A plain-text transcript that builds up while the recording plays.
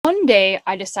One day,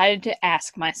 I decided to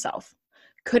ask myself,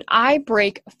 could I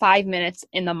break 5 minutes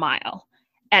in the mile?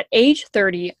 At age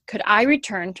 30, could I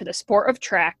return to the sport of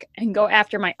track and go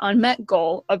after my unmet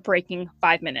goal of breaking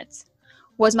 5 minutes?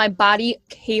 Was my body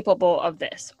capable of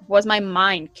this? Was my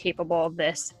mind capable of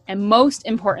this? And most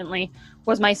importantly,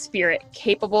 was my spirit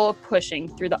capable of pushing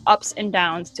through the ups and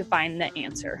downs to find the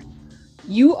answer?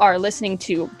 You are listening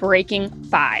to Breaking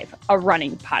 5, a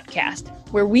running podcast,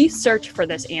 where we search for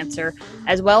this answer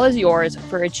as well as yours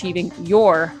for achieving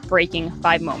your Breaking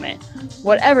 5 moment,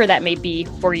 whatever that may be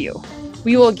for you.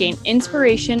 We will gain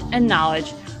inspiration and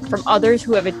knowledge from others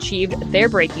who have achieved their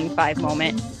Breaking 5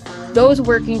 moment, those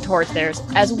working towards theirs,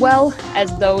 as well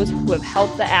as those who have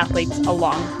helped the athletes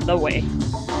along the way.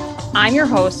 I'm your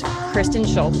host, Kristen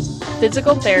Schultz,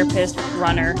 physical therapist,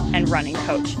 runner, and running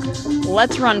coach.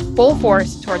 Let's run full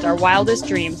force towards our wildest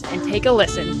dreams and take a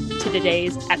listen to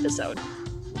today's episode.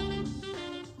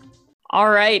 All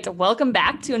right, welcome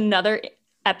back to another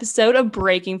episode of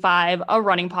Breaking 5, a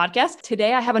running podcast.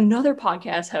 Today, I have another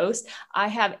podcast host. I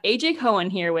have AJ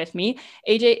Cohen here with me.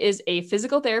 AJ is a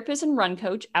physical therapist and run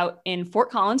coach out in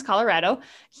Fort Collins, Colorado.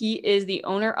 He is the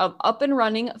owner of Up and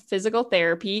Running Physical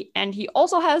Therapy, and he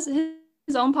also has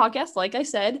his own podcast, like I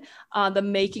said, the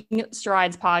Making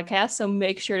Strides podcast. So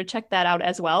make sure to check that out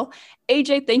as well.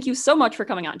 AJ, thank you so much for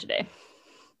coming on today.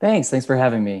 Thanks for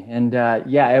having me. And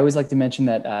I always like to mention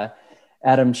that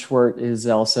Adam Schwartz is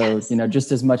also,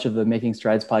 just as much of the Making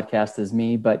Strides podcast as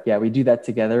me, but yeah, we do that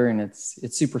together and it's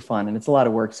super fun and it's a lot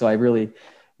of work. So I really,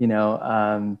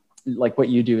 like what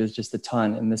you do is just a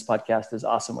ton, and this podcast is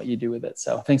awesome what you do with it.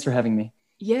 So thanks for having me.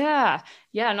 Yeah.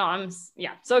 No, I'm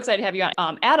so excited to have you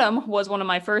on. Adam was one of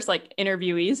my first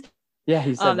interviewees. Yeah,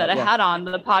 he said that I had on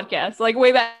the podcast,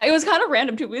 way back. It was kind of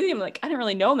random too. With him, I didn't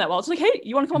really know him that well. It's like, hey,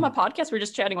 you want to come on my podcast? We're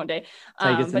just chatting one day.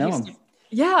 I get to know him.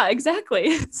 Yeah,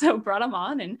 exactly. So brought him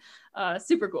on and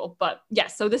super cool. But yeah,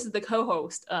 so this is the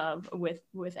co-host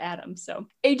with Adam. So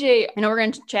AJ, I know we're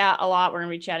going to chat a lot. We're going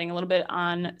to be chatting a little bit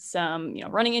on some,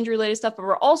 running injury related stuff, but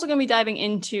we're also going to be diving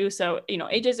into,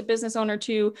 AJ's a business owner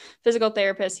too, physical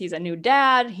therapist. He's a new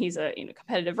dad. He's a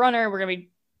competitive runner. We're going to be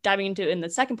diving into in the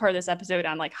second part of this episode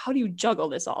on how do you juggle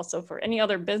this all? So for any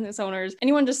other business owners,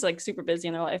 anyone just super busy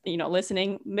in their life,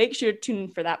 listening, make sure to tune in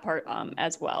for that part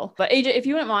as well. But AJ, if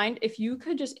you wouldn't mind, if you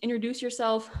could just introduce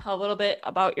yourself a little bit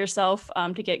about yourself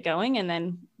to get going, and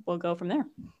then we'll go from there.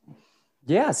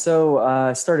 Yeah.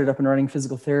 So started Up and Running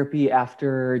Physical Therapy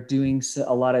after doing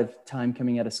a lot of time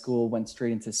coming out of school, went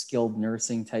straight into skilled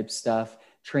nursing type stuff,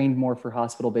 trained more for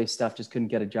hospital-based stuff, just couldn't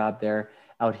get a job there.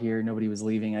 Out here, nobody was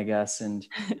leaving, I guess. And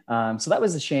so that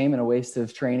was a shame and a waste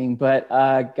of training, but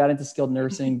got into skilled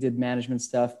nursing, did management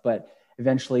stuff, but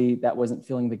eventually that wasn't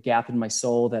filling the gap in my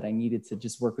soul that I needed to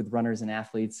just work with runners and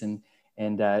athletes and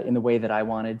in the way that I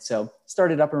wanted. So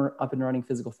started Up and Running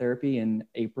Physical Therapy in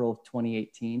April of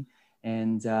 2018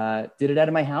 and did it out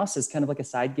of my house as kind of like a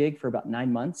side gig for about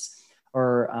 9 months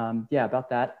or about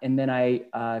that. And then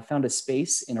I found a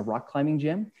space in a rock climbing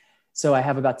gym. So I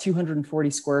have about 240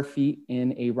 square feet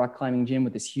in a rock climbing gym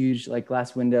with this huge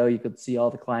glass window. You could see all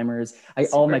the climbers.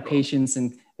 All my patients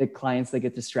and the clients, they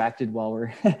get distracted while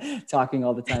we're talking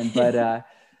all the time. But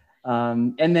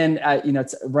and then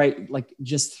it's right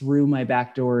just through my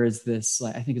back door is this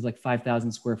I think it's 5,000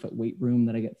 square foot weight room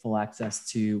that I get full access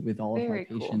to with all of my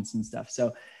patients and stuff.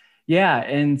 So yeah.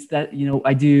 And that,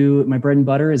 I do, my bread and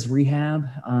butter is rehab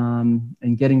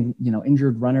and getting,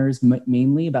 injured runners,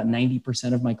 mainly about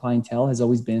 90% of my clientele has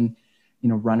always been,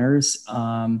 runners.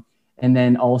 And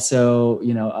then also,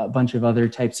 a bunch of other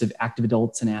types of active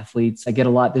adults and athletes. I get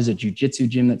a lot, there's a jiu-jitsu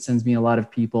gym that sends me a lot of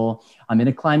people. I'm in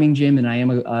a climbing gym and I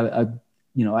am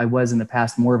I was in the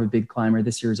past more of a big climber.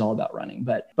 This year is all about running,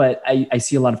 but I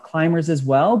see a lot of climbers as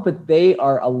well, but they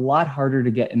are a lot harder to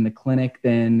get in the clinic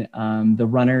than the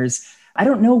runners. I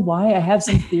don't know why. I have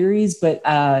some theories, but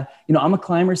I'm a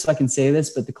climber, so I can say this,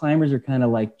 but the climbers are kind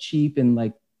of cheap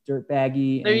and dirt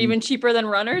baggy. They're even cheaper than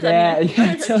runners.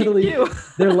 Yeah, totally.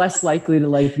 They're less likely to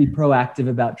be proactive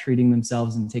about treating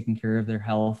themselves and taking care of their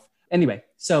health. Anyway,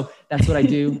 so that's what I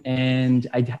do. And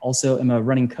I also am a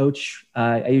running coach.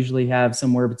 I usually have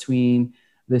somewhere between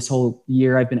this whole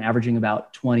year, I've been averaging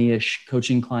about 20-ish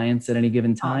coaching clients at any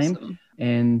given time. Awesome.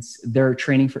 And they're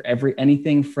training for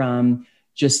anything from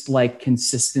just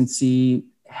consistency,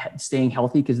 staying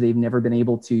healthy because they've never been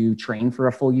able to train for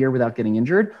a full year without getting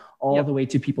injured, all the way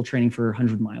to people training for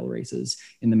 100-mile races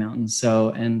in the mountains. So,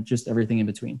 and just everything in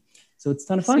between. So it's a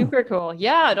ton of fun. Super cool.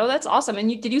 Yeah, no, that's awesome.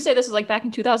 And did you say this was back in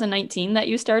 2019 that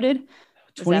you started?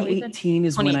 Is that what you said? 2018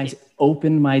 is when I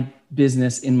opened my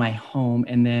business in my home.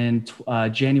 And then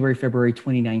January, February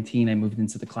 2019, I moved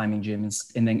into the climbing gym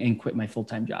and quit my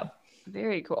full-time job.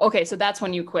 Very cool. Okay, so that's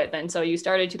when you quit then. So you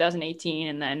started 2018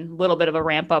 and then a little bit of a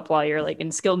ramp up while you're like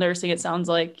in skilled nursing, it sounds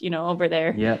like, over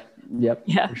there. Yep.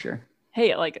 Yeah. For sure.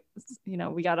 Hey, like,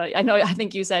 I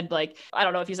think you said like, I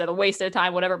don't know if you said a waste of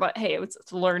time, whatever, but hey,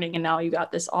 it's learning. And now you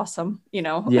got this awesome,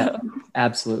 Yeah,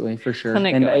 absolutely. For sure.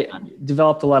 And I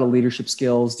developed a lot of leadership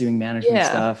skills doing management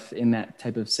stuff in that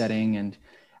type of setting. And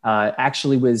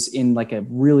actually was in like a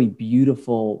really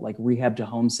beautiful, like rehab to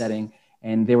home setting.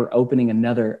 And they were opening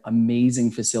another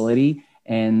amazing facility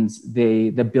and the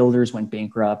builders went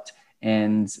bankrupt.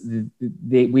 And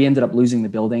we ended up losing the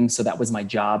building. So that was my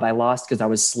job I lost because I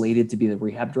was slated to be the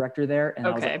rehab director there. And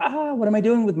I was like, what am I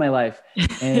doing with my life?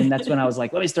 And that's when I was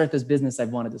like, let me start this business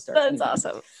I've wanted to start. That's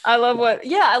awesome. I love I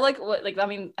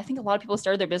think a lot of people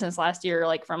started their business last year,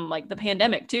 like from like the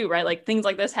pandemic too, right? Like things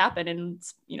like this happen and,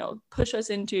 push us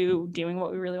into doing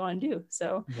what we really want to do.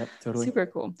 So yep, totally. Super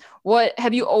cool. What,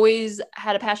 have you always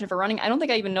had a passion for running? I don't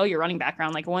think I even know your running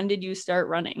background. Like when did you start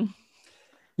running?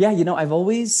 Yeah. I've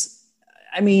always,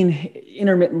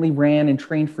 intermittently ran and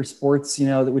trained for sports,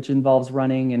 which involves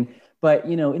running but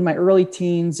in my early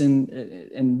teens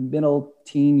and middle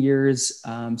teen years.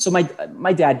 So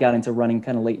my dad got into running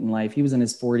kind of late in life. He was in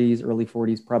his 40s, early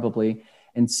 40s, probably.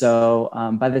 And so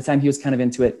by the time he was kind of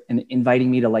into it and inviting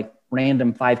me to like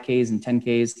random 5Ks and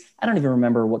 10Ks, I don't even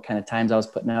remember what kind of times I was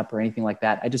putting up or anything like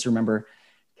that. I just remember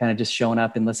kind of just showing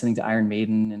up and listening to Iron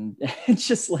Maiden and it's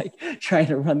just like trying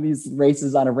to run these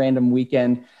races on a random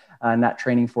weekend. Not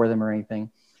training for them or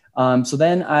anything. So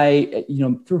then I,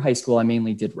 through high school, I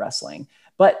mainly did wrestling.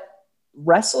 But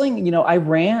wrestling, I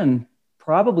ran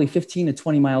probably 15 to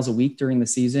 20 miles a week during the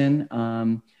season,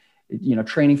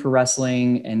 training for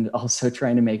wrestling and also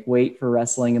trying to make weight for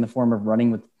wrestling in the form of running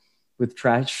with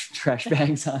trash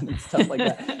bags on and stuff like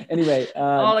that. Anyway,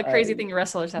 all the crazy thing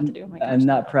wrestlers have to do. I'm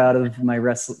not proud of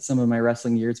some of my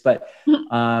wrestling years, but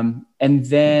and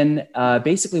then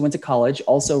basically went to college.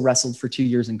 Also wrestled for 2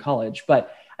 years in college,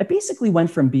 but I basically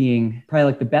went from being probably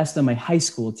like the best on my high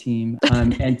school team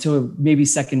and to maybe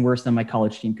second worst on my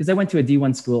college team because I went to a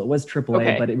D1 school. It was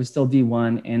AAA, but it was still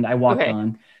D1, and I walked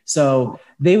on. So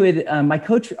they would, our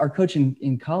coach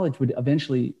in college would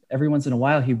eventually, every once in a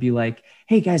while, he'd be like,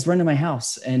 "Hey guys, run to my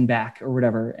house and back or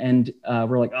whatever." And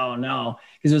we're like, "Oh no,"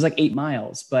 because it was like 8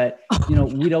 miles, but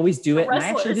we'd always do it. And I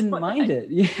actually didn't mind it.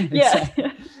 Yeah.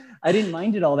 I didn't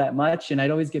mind it all that much. And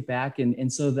I'd always get back.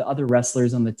 And so the other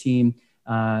wrestlers on the team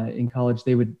in college,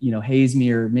 they would, haze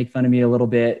me or make fun of me a little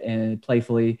bit and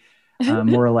playfully,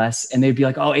 more or less. And they'd be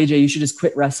like, "Oh, AJ, you should just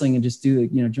quit wrestling and just do,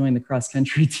 join the cross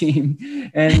country team."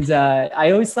 And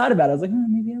I always thought about it. I was like,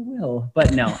 maybe I will.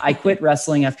 But no, I quit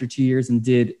wrestling after 2 years and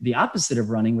did the opposite of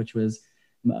running, which was,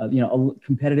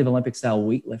 competitive Olympic style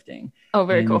weightlifting. Oh,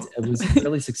 very cool. I was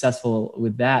really successful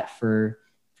with that for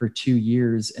 2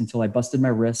 years until I busted my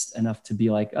wrist enough to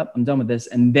be like, "Oh, I'm done with this."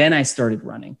 And then I started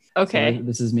running. Okay. So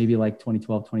this is maybe like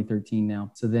 2012, 2013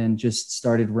 now. So then just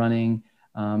started running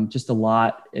just a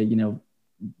lot,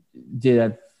 did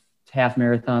a half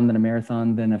marathon, then a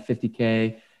marathon, then a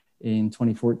 50K in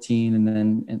 2014. And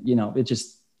then, it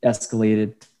just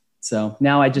escalated. So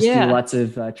now I just do lots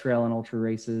of trail and ultra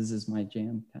races is my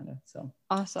jam kind of. So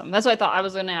awesome. That's what I thought. I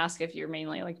was going to ask if you're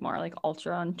mainly like more like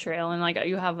ultra and trail, and like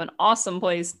you have an awesome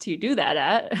place to do that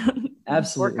at.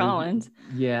 Absolutely. Fort Collins.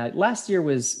 Yeah. Last year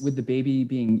was with the baby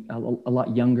being a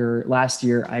lot younger. Last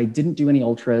year, I didn't do any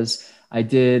ultras. I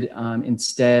did.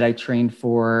 Instead, I trained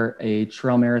for a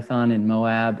trail marathon in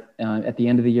Moab at the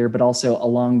end of the year, but also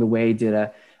along the way did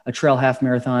a trail half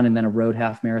marathon and then a road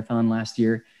half marathon last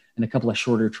year and a couple of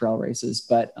shorter trail races.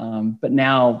 But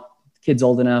now kid's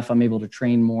old enough, I'm able to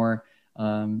train more,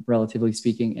 relatively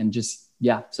speaking, and just,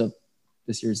 so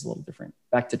this year's a little different.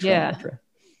 Back to trail and ultra.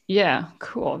 Yeah.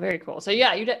 Cool. Very cool. So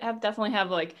you definitely have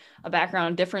like a background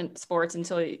in different sports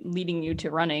until leading you to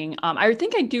running. I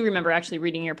think I do remember actually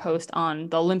reading your post on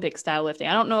the Olympic style lifting.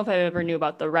 I don't know if I ever knew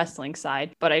about the wrestling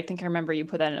side, but I think I remember you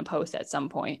put that in a post at some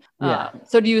point.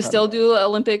 So do you still do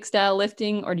Olympic style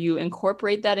lifting, or do you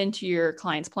incorporate that into your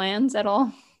clients' plans at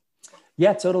all?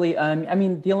 Yeah, totally. I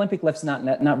mean, the Olympic lift's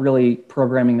not really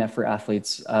programming that for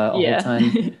athletes all the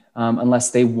time,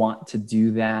 unless they want to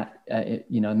do that,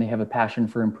 and they have a passion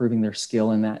for improving their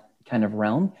skill in that kind of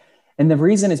realm. And the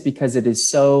reason is because it is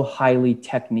so highly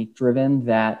technique driven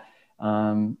that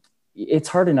it's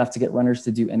hard enough to get runners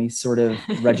to do any sort of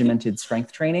regimented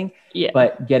strength training,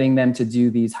 but getting them to do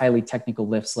these highly technical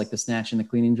lifts like the snatch and the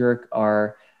clean and jerk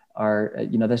are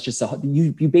that's just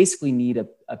you basically need a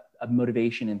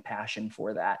motivation and passion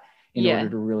for that in order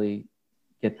to really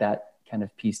get that kind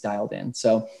of piece dialed in.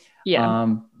 So,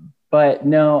 Yeah. but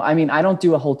no, I mean, I don't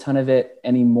do a whole ton of it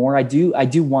anymore. I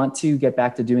do want to get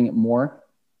back to doing it more.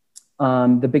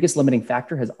 The biggest limiting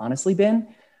factor has honestly been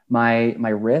my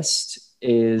wrist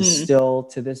is still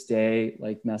to this day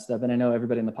like messed up. And I know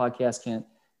everybody in the podcast can't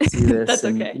see this. That's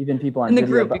and okay. even people on in the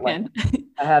video, group but like,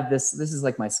 I have this is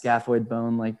like my scaphoid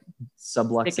bone, like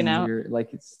subluxing here,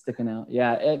 like it's sticking out.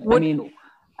 Yeah. I mean,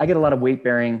 I get a lot of weight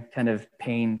bearing kind of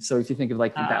pain. So if you think of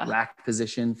like that rack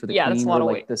position for the clean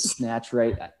or like the snatch,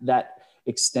 right? That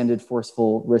extended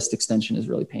forceful wrist extension is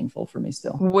really painful for me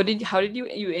still. How did you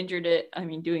injured it? I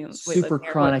mean, doing super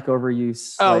chronic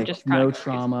overuse. Oh, like just no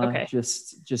trauma. Okay.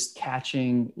 Just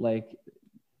catching like,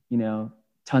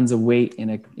 tons of weight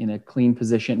in a clean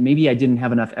position. Maybe I didn't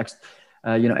have enough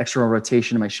external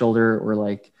rotation in my shoulder or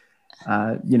like,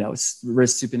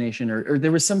 wrist supination or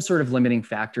there was some sort of limiting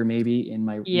factor maybe in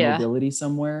my mobility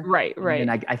somewhere. Right.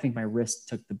 And I think my wrist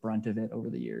took the brunt of it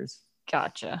over the years.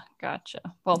 Gotcha.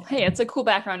 Well, hey, it's a cool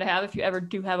background to have if you ever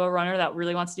do have a runner that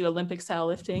really wants to do Olympic style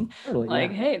lifting. Totally,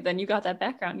 hey, then you got that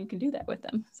background. You can do that with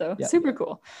them. So super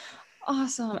cool.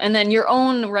 Awesome. And then your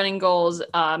own running goals,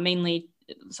 mainly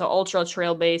so ultra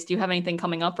trail based. Do you have anything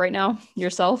coming up right now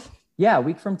yourself? Yeah, a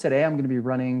week from today, I'm going to be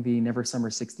running the Never Summer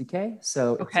 60K.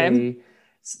 So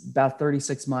it's about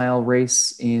 36-mile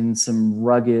race in some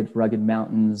rugged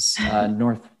mountains,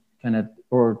 north kind of,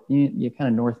 or kind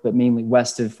of north, but mainly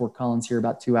west of Fort Collins here,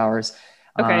 about 2 hours.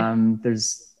 Okay.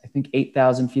 There's, I think,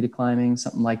 8,000 feet of climbing,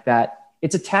 something like that.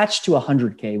 It's attached to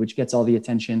 100K, which gets all the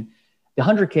attention. The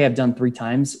 100K I've done 3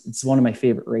 times. It's one of my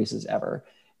favorite races ever.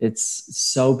 It's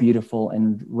so beautiful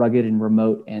and rugged and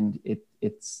remote, and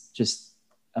it's just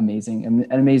amazing,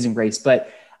 an amazing race.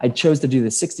 But I chose to do the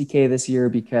 60K this year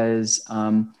because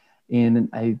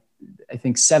I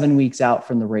think 7 weeks out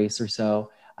from the race or so,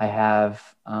 I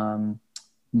have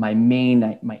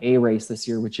my A race this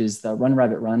year, which is the Run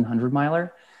Rabbit Run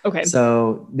 100-miler. Okay.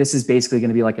 So this is basically going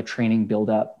to be like a training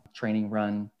build-up, training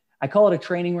run. I call it a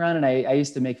training run, and I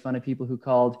used to make fun of people who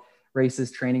called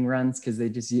races training runs because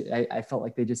I felt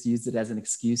like they just used it as an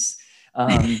excuse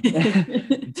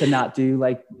to not do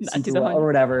like super well or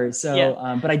whatever. So,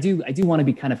 but I do want to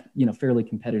be kind of, fairly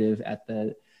competitive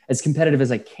as competitive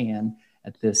as I can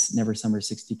at this Never Summer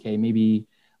 60K, maybe,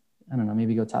 I don't know,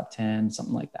 maybe go top 10,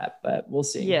 something like that, but we'll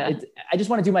see. Yeah. I just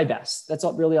want to do my best. That's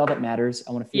really all that matters.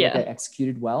 I want to feel like I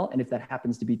executed well. And if that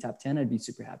happens to be top 10, I'd be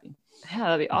super happy. Yeah,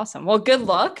 that'd be awesome. Well, good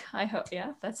luck. I hope,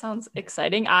 that sounds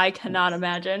exciting. I cannot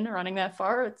imagine running that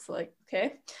far. It's like,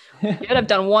 okay, good. I've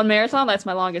done 1 marathon. That's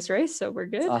my longest race. So we're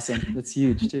good. That's awesome. That's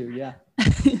huge too. Yeah.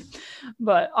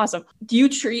 But awesome. Do you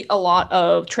treat a lot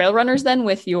of trail runners then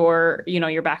with your,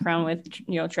 your background with,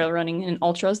 trail running and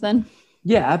ultras then?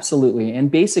 Yeah, absolutely.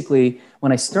 And basically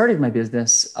when I started my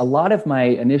business, a lot of my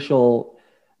initial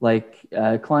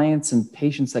clients and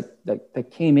patients that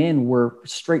came in were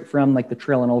straight from like the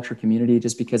trail and ultra community,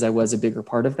 just because I was a bigger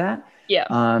part of that. Yeah.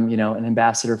 An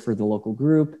ambassador for the local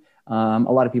group. A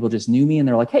lot of people just knew me and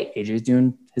they're like, hey, AJ's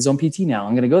doing his own PT now.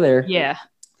 I'm going to go there. Yeah.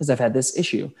 Because I've had this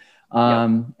issue.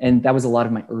 And that was a lot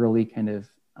of my early kind of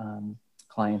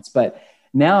clients. But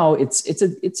now it's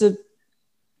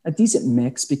a decent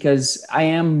mix because I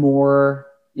am more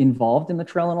involved in the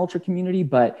trail and ultra community,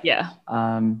 but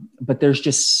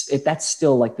there's that's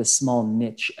still like the small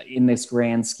niche in this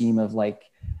grand scheme of like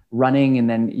running, and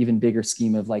then even bigger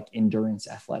scheme of like endurance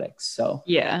athletics. So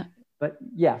but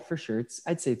yeah, for sure.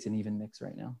 I'd say it's an even mix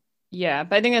right now. Yeah,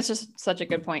 but I think that's just such a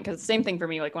good point, because the same thing for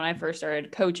me, like when I first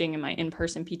started coaching in my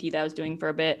in-person PT that I was doing for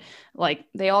a bit, like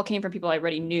they all came from people I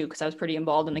already knew because I was pretty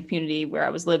involved in the community where I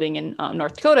was living in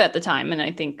North Dakota at the time. And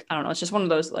I think, I don't know, it's just one of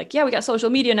those like, we got social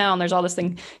media now and there's all this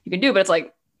thing you can do, but it's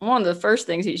like one of the first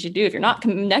things you should do if you're not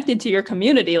connected to your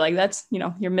community, like that's,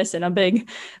 you're missing a big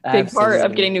part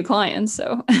of getting new clients.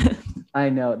 So I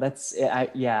know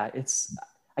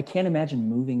I can't imagine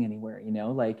moving anywhere,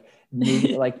 like,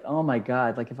 oh my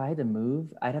God, like if I had to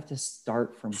move, I'd have to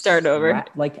start over.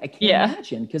 Like I can't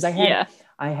imagine, because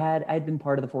I'd been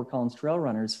part of the Fort Collins Trail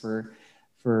Runners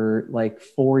for like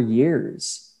 4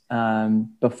 years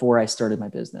before I started my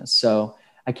business. So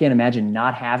I can't imagine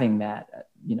not having that,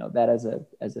 that as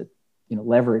a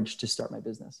leverage to start my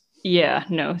business. Yeah,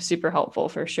 no, super helpful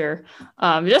for sure.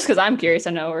 Just because I'm curious,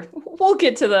 I know we'll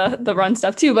get to the run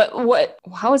stuff too, but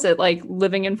how is it like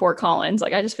living in Fort Collins?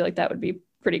 Like, I just feel like that would be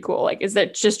pretty cool. Like, is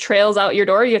that just trails out your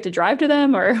door? You have to drive to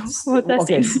them, or what?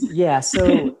 Okay. Yeah.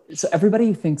 So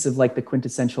everybody thinks of like the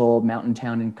quintessential mountain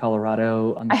town in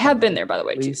Colorado. I have been there, by the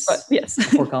way, too, but yes.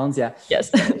 Fort Collins. Yeah.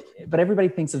 Yes. But everybody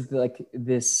thinks of like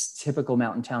this typical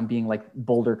mountain town being like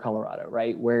Boulder, Colorado,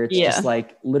 right? Where it's just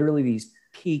like literally these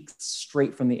peaks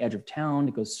straight from the edge of town.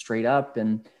 It goes straight up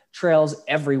and trails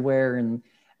everywhere. And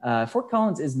Fort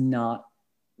Collins is not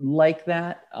like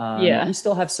that. We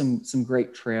still have some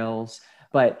great trails,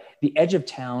 but the edge of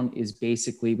town is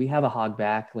basically, we have a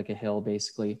hogback, like a hill,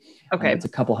 basically. Okay. It's a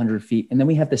couple 100 feet. And then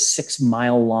we have the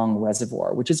 6-mile long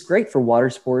reservoir, which is great for water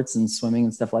sports and swimming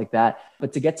and stuff like that.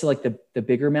 But to get to like the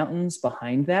bigger mountains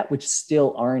behind that, which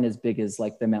still aren't as big as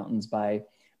like the mountains by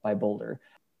Boulder,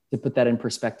 to put that in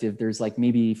perspective, there's like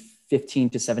maybe 15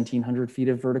 to 1700 feet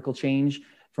of vertical change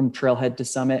from trailhead to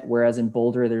summit. Whereas in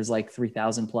Boulder, there's like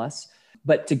 3,000 plus.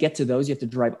 But to get to those, you have to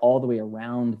drive all the way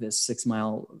around this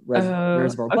 6-mile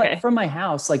reservoir. Okay. But from my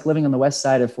house, like living on the west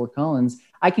side of Fort Collins,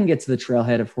 I can get to the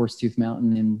trailhead of Horsetooth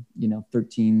Mountain in,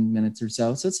 13 minutes or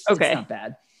so. So it's not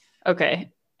bad.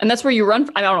 Okay. And that's where you run.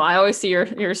 I don't know. I always see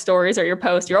your stories or your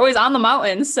posts. You're always on the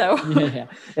mountains. So yeah.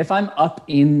 If I'm up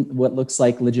in what looks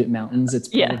like legit mountains, it's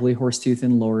probably Horsetooth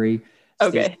and Laurie.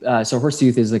 Okay. So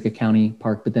Horsetooth is like a county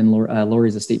park, but then Laurie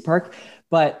is a state park.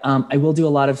 But I will do a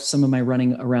lot of some of my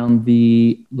running around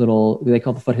the little, they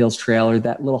call the Foothills Trail, or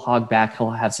that little hogback. He'll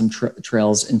have some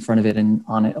trails in front of it and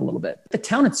on it a little bit. The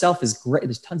town itself is great.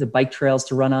 There's tons of bike trails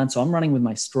to run on. So I'm running with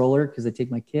my stroller because I take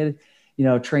my kid,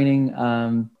 training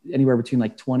anywhere between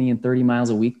like 20 and 30 miles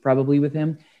a week probably with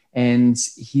him. And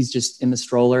he's just in the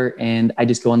stroller, and I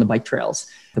just go on the bike trails,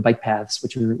 the bike paths,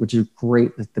 which are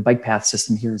great. The bike path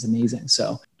system here is amazing.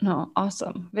 So, no,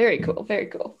 awesome. Very cool. Very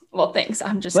cool. Well, thanks.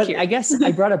 I'm just curious. I guess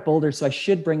I brought up Boulder, so I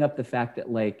should bring up the fact that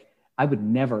like, I would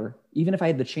never, even if I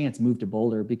had the chance, move to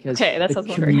Boulder, because the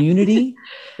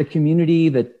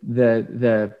community,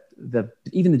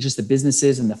 just the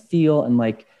businesses and the feel and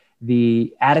like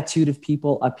the attitude of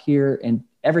people up here, and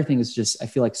everything is just, I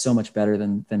feel like so much better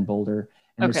than Boulder.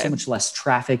 And there's so much less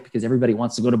traffic because everybody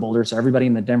wants to go to Boulder. So everybody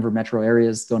in the Denver metro area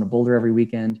is going to Boulder every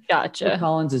weekend. Gotcha. Fort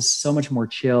Collins is so much more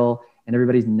chill, and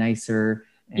everybody's nicer.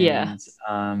 And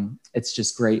it's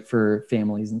just great for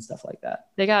families and stuff like that.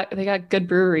 They got good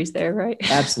breweries there, right?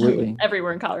 Absolutely.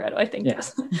 Everywhere in Colorado, I think.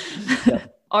 Yes.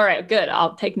 Yep. All right, good.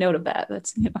 I'll take note of that.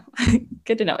 That's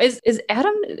good to know. Is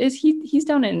Adam, he's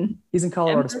down in? He's in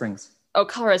Colorado Denver? Springs. Oh,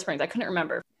 Colorado Springs. I couldn't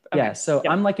remember. Okay. Yeah. So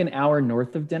I'm like an hour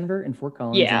north of Denver in Fort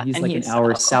Collins. Yeah. And he's like an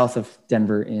hour south of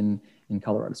Denver in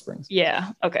Colorado Springs.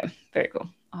 Yeah. Okay. Very cool.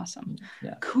 Awesome.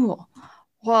 Yeah. Cool.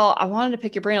 Well, I wanted to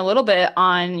pick your brain a little bit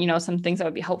on, some things that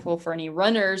would be helpful for any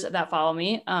runners that follow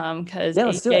me. Because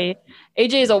AJ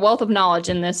is a wealth of knowledge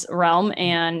in this realm.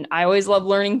 And I always love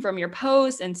learning from your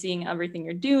posts and seeing everything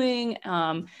you're doing.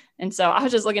 And so I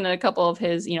was just looking at a couple of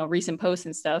his, recent posts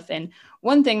and stuff. And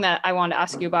one thing that I wanted to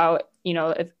ask you about,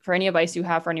 if for any advice you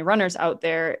have for any runners out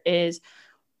there, is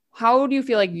how do you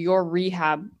feel like your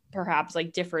rehab perhaps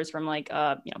like differs from like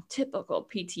typical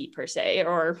PT per se,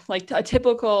 or like a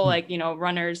typical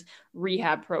runner's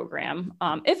rehab program,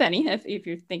 if any, if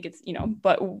you think it's,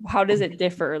 but how does it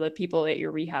differ, the people that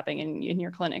you're rehabbing in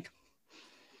your clinic?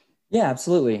 Yeah,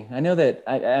 absolutely. I know that,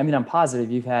 I'm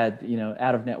positive you've had,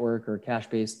 out of network or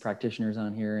cash-based practitioners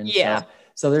on here. And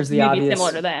so there's the maybe obvious,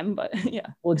 similar to them, but yeah.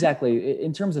 Well, exactly.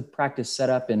 In terms of practice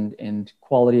setup and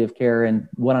quality of care and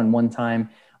one-on-one time,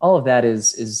 all of that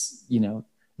is,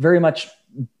 very much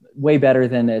way better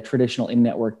than a traditional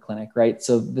in-network clinic, right?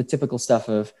 So the typical stuff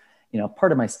of,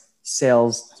 part of my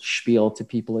sales spiel to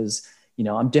people is,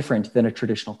 I'm different than a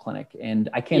traditional clinic. And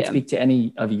I can't speak to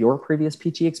any of your previous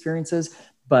PT experiences,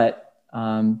 but,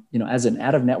 as an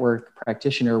out-of-network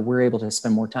practitioner, we're able to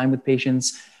spend more time with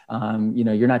patients.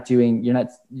 You're not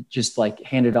just like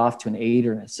handed off to an aide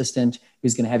or an assistant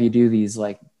who's going to have you do these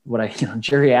like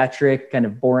geriatric kind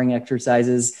of boring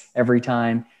exercises every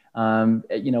time.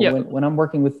 When I'm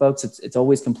working with folks, it's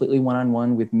always completely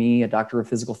one-on-one with me, a doctor of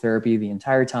physical therapy, the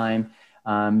entire time.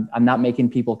 I'm not making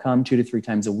people come 2 to 3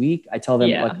 times a week. I tell them,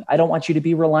 look, I don't want you to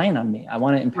be relying on me. I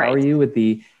want to empower you with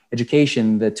the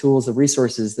education, the tools, the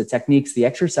resources, the techniques, the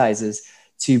exercises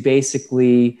to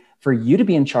basically for you to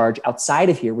be in charge outside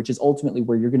of here, which is ultimately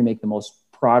where you're going to make the most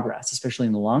progress, especially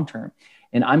in the long term.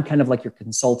 And I'm kind of like your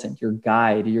consultant, your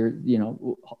guide,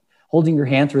 holding your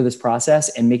hand through this process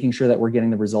and making sure that we're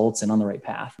getting the results and on the right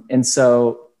path. And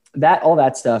so all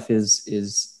that stuff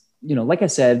is, like I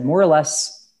said, more or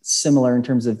less similar in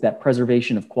terms of that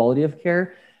preservation of quality of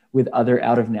care with other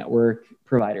out-of-network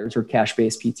providers or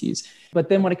cash-based PTs. But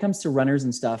then when it comes to runners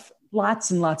and stuff,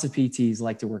 lots and lots of PTs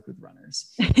like to work with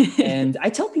runners. And I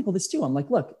tell people this too. I'm like,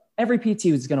 look, every PT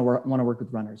is going to want to work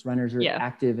with runners. Runners are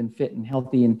active and fit and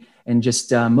healthy and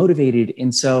just motivated.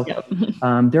 And so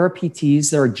there are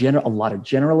PTs, there are a lot of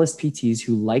generalist PTs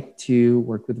who like to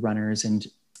work with runners and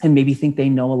maybe think they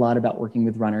know a lot about working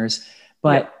with runners.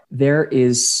 But there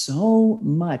is so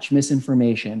much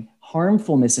misinformation,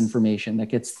 harmful misinformation that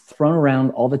gets thrown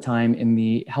around all the time in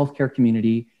the healthcare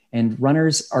community. And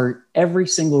runners are, every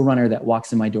single runner that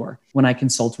walks in my door, when I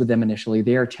consult with them initially,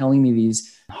 they are telling me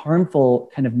these harmful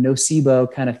kind of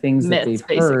nocebo kind of things Myths, that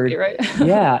they've heard. right?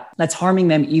 Yeah, that's harming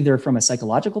them either from a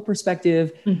psychological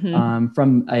perspective,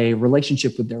 from a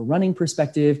relationship with their running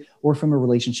perspective, or from a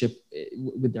relationship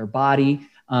with their body.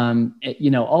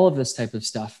 All of this type of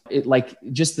stuff. Like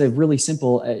just the really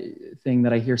simple thing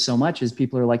that I hear so much is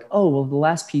people are like, oh, well, the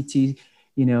last PT,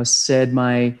 said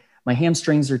my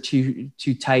hamstrings are too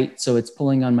tight, so it's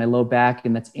pulling on my low back,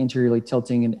 and that's anteriorly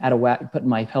tilting and out of whack, putting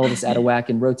my pelvis out of whack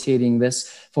and rotating this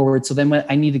forward. So then when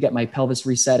I need to get my pelvis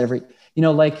reset every,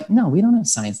 no, we don't have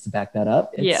science to back that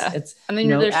up. It's I mean,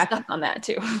 they're stuck on that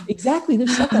too. Exactly, they're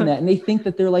stuck on that, and they think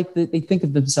that they think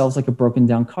of themselves like a broken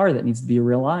down car that needs to be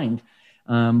realigned,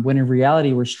 when in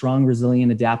reality we're strong,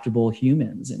 resilient, adaptable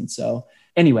humans. And so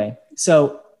anyway,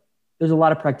 so there's a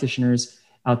lot of practitioners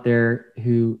out there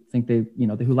who think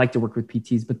who like to work with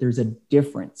PTs, but there's a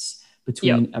difference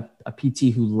between a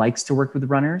PT who likes to work with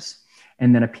runners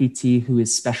and then a PT who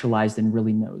is specialized and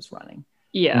really knows running.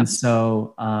 Yeah. And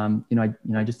so,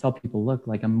 I just tell people, look,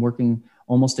 like I'm working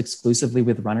almost exclusively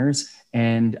with runners,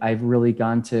 and I've really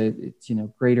gone to,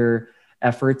 greater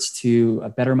efforts to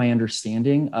better my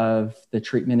understanding of the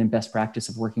treatment and best practice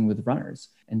of working with runners.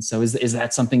 And so is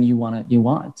that something you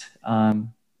want?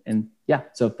 And yeah,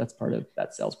 so that's part of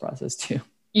that sales process too.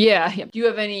 Yeah. Do you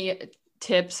have any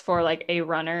tips for like a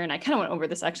runner? And I kind of went over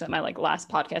this actually in my last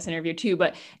podcast interview too,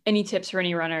 but any tips for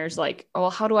any runners? Like,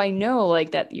 oh, how do I know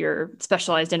that you're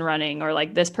specialized in running, or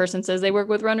this person says they work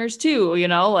with runners too,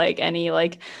 any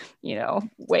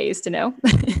ways to know?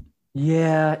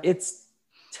 Yeah, it's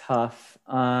tough.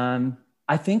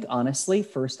 I think honestly,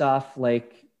 first off,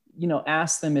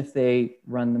 ask them if they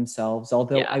run themselves.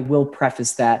 Although I will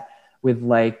preface that with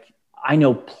I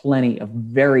know plenty of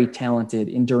very talented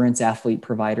endurance athlete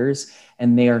providers,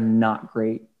 and they are not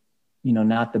great,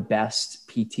 not the best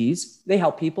PTs. They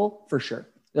help people for sure.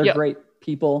 They're great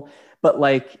people, but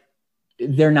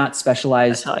they're not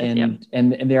specialized and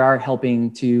they are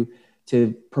helping to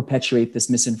perpetuate this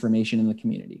misinformation in the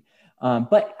community.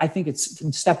 But I think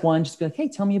it's step one, just be like, hey,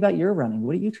 tell me about your running.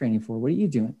 What are you training for? What are you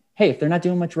doing? Hey, if they're not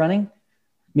doing much running,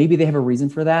 maybe they have a reason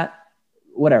for that.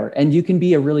 Whatever. And you can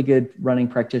be a really good running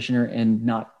practitioner and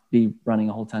not be running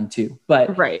a whole ton too.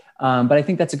 But, but I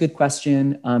think that's a good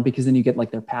question, because then you get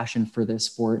their passion for this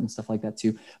sport and stuff like that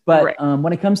too. But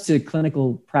when it comes to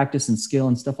clinical practice and skill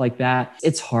and stuff like that,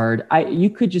 it's hard. You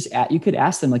could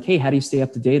ask them hey, how do you stay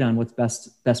up to date on what's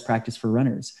best practice for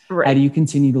runners? Right. How do you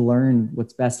continue to learn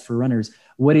what's best for runners?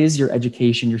 What is your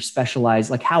education? You're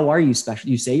specialized. How are you special?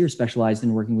 You say you're specialized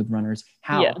in working with runners.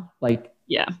 How?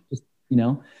 Just,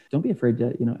 don't be afraid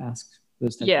to, ask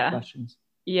those types of questions.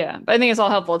 Yeah. But I think it's all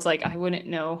helpful. It's I wouldn't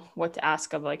know what to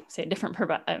ask of say a different,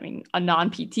 a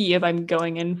non-PT if I'm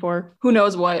going in for who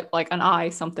knows what, an eye,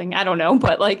 something, I don't know,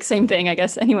 but same thing, I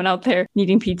guess anyone out there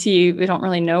needing PT, we don't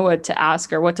really know what to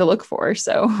ask or what to look for.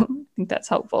 So I think that's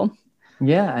helpful.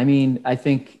 Yeah. I mean, I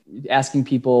think asking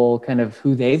people kind of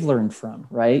who they've learned from,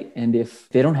 right? And if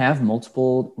they don't have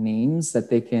multiple names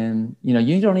that they can,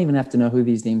 you don't even have to know who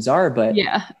these names are, but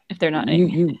if they're not,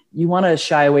 you want to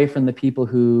shy away from the people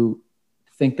who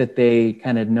think that they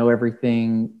kind of know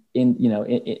everything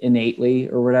innately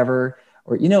or whatever,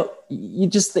 or, you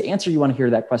just, the answer you want to hear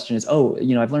to that question is, oh,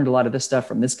 I've learned a lot of this stuff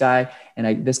from this guy,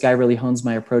 and this guy really hones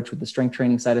my approach with the strength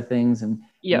training side of things. And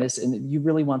you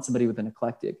really want somebody with an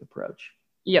eclectic approach.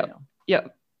 Yep.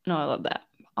 No, I love that.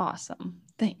 Awesome.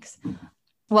 Thanks.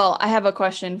 Well, I have a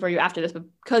question for you after this,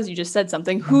 because you just said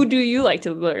something. Who do you like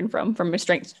to learn from a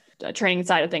strength training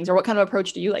side of things, or what kind of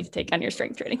approach do you like to take on your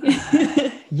strength training?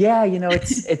 Yeah,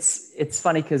 it's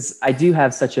funny because I do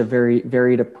have such a very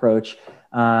varied approach,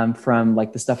 from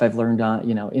the stuff I've learned on,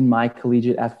 in my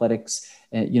collegiate athletics,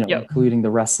 including the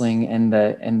wrestling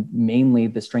and mainly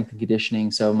the strength and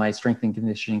conditioning. So my strength and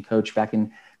conditioning coach back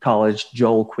in college,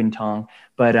 Joel Quintong,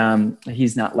 but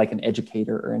he's not an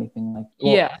educator or anything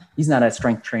he's not a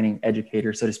strength training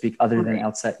educator, so to speak, other than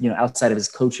outside of his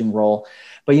coaching role.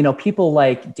 But, people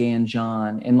like Dan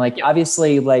John and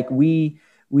obviously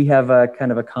we have a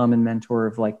kind of a common mentor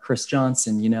of Chris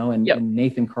Johnson, and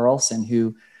Nathan Carlson,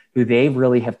 who they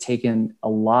really have taken a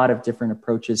lot of different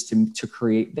approaches to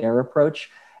create their approach.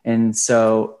 And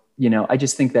so, I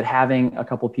just think that having a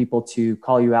couple of people to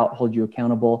call you out, hold you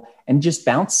accountable, and just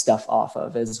bounce stuff off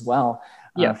of as well,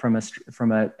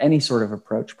 from any sort of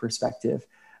approach perspective,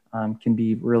 can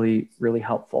be really, really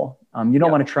helpful. You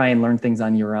don't want to try and learn things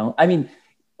on your own. I mean,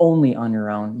 only on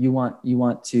your own. You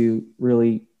want to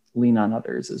really lean on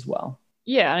others as well.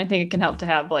 Yeah, and I think it can help to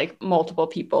have like multiple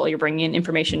people you're bringing in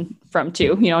information from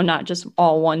too, not just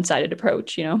all one-sided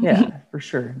approach. Yeah, for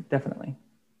sure. Definitely.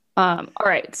 All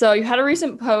right. So you had a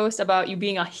recent post about you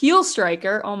being a heel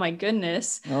striker. Oh my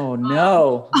goodness. Oh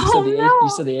no. You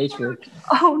said the H word.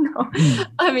 Oh no.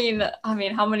 I mean,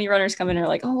 how many runners come in and are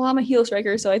like, oh, well, I'm a heel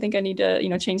striker, so I think I need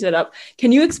to, change that up.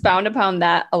 Can you expound upon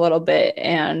that a little bit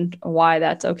and why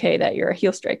that's okay that you're a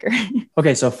heel striker?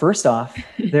 Okay, so first off,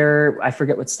 I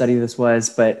forget what study this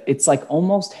was, but it's like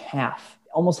almost half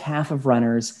of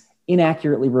runners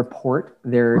inaccurately report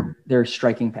their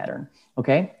striking pattern.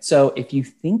 Okay, so if you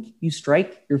think you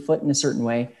strike your foot in a certain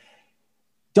way,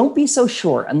 don't be so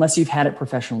sure unless you've had it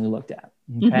professionally looked at.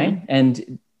 Okay,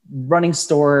 and running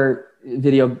store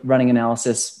video running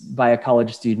analysis by a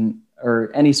college student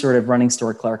or any sort of running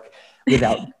store clerk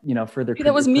without further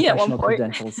that was me at one point.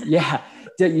 Credentials. Yeah,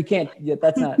 you can't.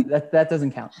 That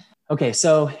doesn't count. Okay,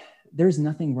 so there's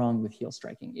nothing wrong with heel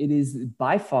striking. It is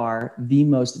by far the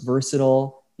most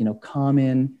versatile,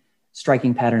 common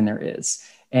striking pattern there is.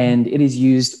 And it is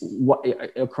used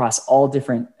across all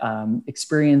different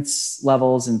experience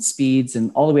levels and speeds and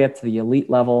all the way up to the elite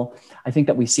level. I think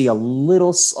that we see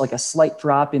a slight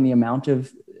drop in the amount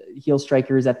of heel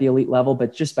strikers at the elite level,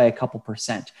 but just by a couple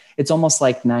percent. It's almost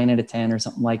like 9 out of 10 or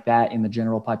something like that in the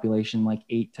general population, like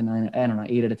 8 to 9, I don't know,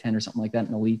 8 out of 10 or something like that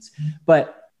in elites.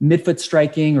 But midfoot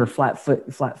striking or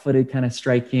flat-footed kind of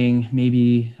striking,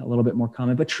 maybe a little bit more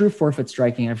common, but true forefoot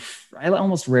striking, I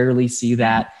almost rarely see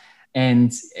that.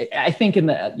 And I think in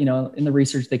the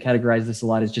research, they categorize this a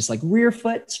lot as just like rear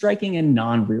foot striking and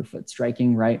non-rear foot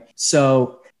striking, right?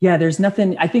 So yeah, there's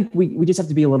nothing, I think we just have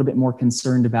to be a little bit more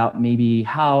concerned about maybe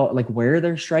where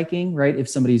they're striking, right? If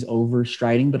somebody's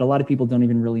overstriding, but a lot of people don't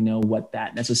even really know what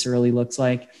that necessarily looks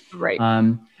like. Right.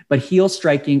 But heel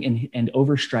striking and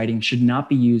overstriding should not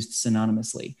be used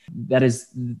synonymously.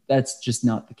 That's just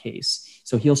not the case.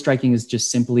 So heel striking is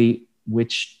just simply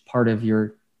which part of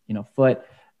your foot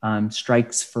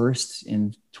strikes first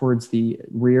and towards the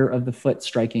rear of the foot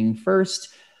striking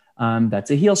first.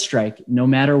 That's a heel strike. No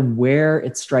matter where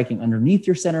it's striking, underneath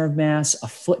your center of mass, a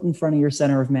foot in front of your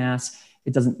center of mass,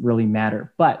 it doesn't really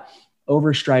matter. But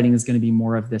overstriding is going to be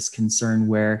more of this concern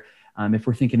where if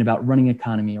we're thinking about running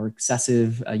economy or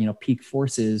excessive, peak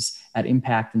forces at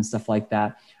impact and stuff like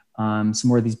that, some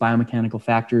more of these biomechanical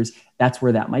factors, that's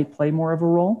where that might play more of a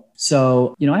role.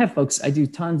 So, I do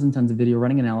tons and tons of video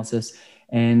running analysis.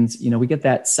 And, we get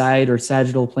that side or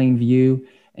sagittal plane view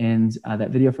and that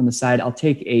video from the side. I'll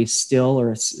take a still or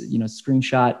a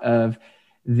screenshot of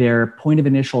their point of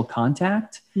initial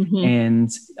contact. And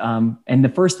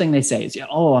the first thing they say is,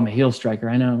 oh, I'm a heel striker.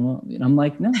 I know. And I'm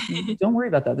like, no, don't worry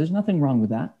about that. There's nothing wrong with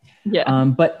that. Yeah.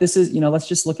 But this is, let's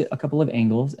just look at a couple of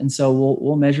angles. And so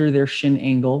we'll measure their shin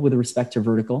angle with respect to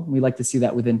vertical. We like to see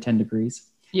that within 10 degrees.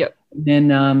 Yep.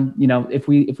 Then, if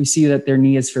we see that their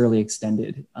knee is fairly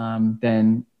extended,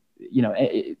 then,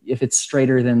 if it's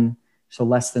straighter than, so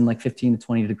less than like 15 to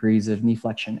 20 degrees of knee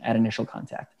flexion at initial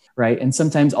contact, right? And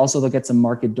sometimes also they'll get some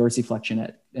marked dorsiflexion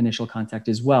at initial contact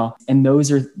as well. And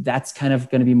that's kind of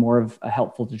going to be more of a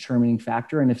helpful determining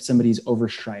factor and if somebody's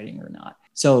overstriding or not.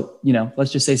 So,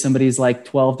 let's just say somebody's like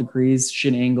 12 degrees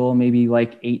shin angle, maybe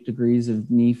like 8 degrees of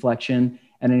knee flexion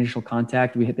at initial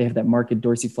contact. They have that marked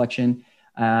dorsiflexion.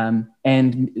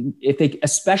 And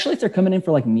especially if they're coming in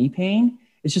for like knee pain,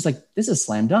 it's just like, this is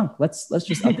slam dunk. Let's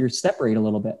just up your step rate a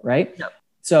little bit. Right. Yep.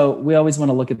 So we always want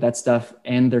to look at that stuff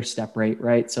and their step rate.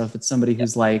 Right. So if it's somebody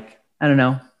who's like, I don't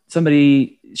know,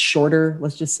 somebody shorter,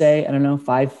 let's just say, I don't know,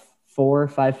 5'4",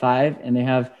 5'5",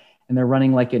 and they're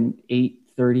running like an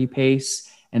 8:30 pace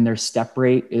and their step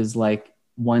rate is like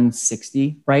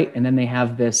 160. Right. And then they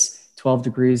have this 12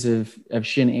 degrees of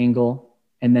shin angle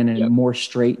and then a more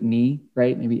straight knee,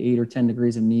 right? Maybe 8 or 10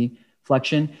 degrees of knee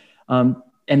flexion.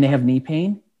 And they have knee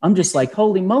pain. I'm just like,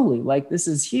 holy moly, like this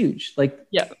is huge. Like,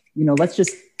 let's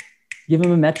just give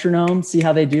them a metronome, see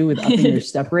how they do with upping their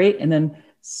step rate. And then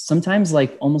sometimes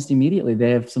like almost immediately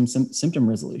they have some symptom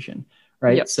resolution,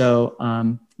 right? Yep.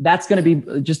 So that's going to be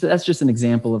that's just an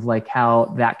example of like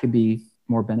how that could be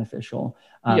more beneficial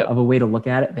of a way to look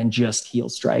at it than just heel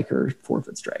strike or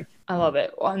forefoot strike. I love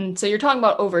it. And so you're talking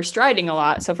about overstriding a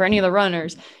lot. So for any of the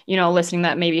runners, listening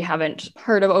that maybe haven't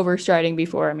heard of overstriding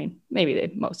before, I mean,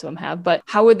 maybe most of them have, but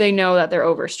how would they know that they're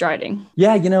overstriding?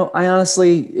 Yeah. I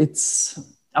honestly,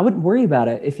 I wouldn't worry about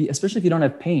it especially if you don't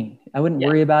have pain. I wouldn't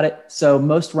worry about it. So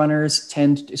most runners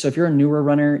so if you're a newer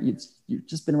runner, you've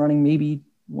just been running maybe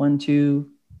 1, 2,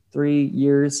 3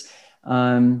 years,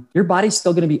 your body's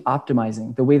still going to be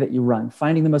optimizing the way that you run,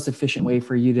 finding the most efficient way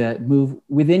for you to move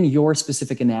within your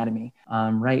specific anatomy,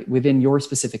 right? Within your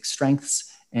specific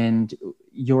strengths and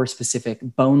your specific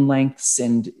bone lengths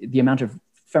and the amount of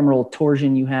femoral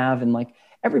torsion you have. And like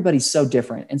everybody's so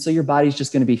different. And so your body's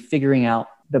just going to be figuring out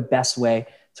the best way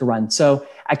to run. So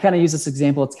I kind of use this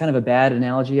example. It's kind of a bad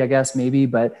analogy, I guess, maybe,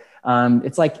 but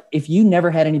it's like if you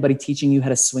never had anybody teaching you how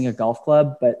to swing a golf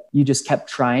club, but you just kept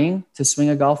trying to swing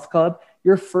a golf club,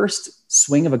 your first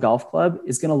swing of a golf club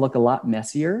is going to look a lot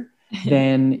messier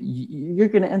than you're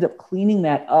going to end up cleaning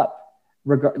that up.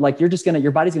 Like your body's going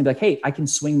to be like, hey, I can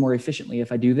swing more efficiently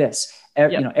if I do this.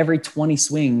 Every 20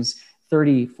 swings,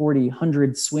 30, 40,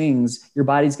 100 swings, your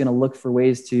body's going to look for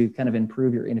ways to kind of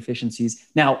improve your inefficiencies.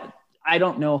 Now, I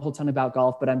don't know a whole ton about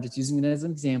golf, but I'm just using it as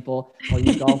an example. All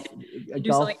you golf,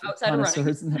 golf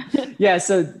connoisseurs. Yeah.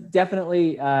 So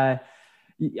definitely,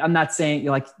 I'm not saying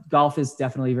like golf is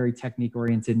definitely very technique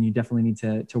oriented and you definitely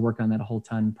need to work on that a whole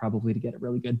ton probably to get it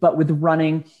really good. But with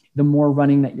running, the more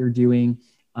running that you're doing,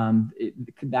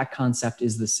 that concept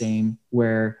is the same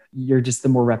where you're just the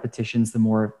more repetitions, the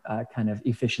more kind of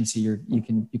efficiency you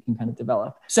can kind of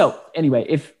develop. So anyway,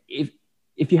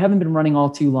 if you haven't been running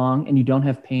all too long and you don't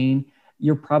have pain,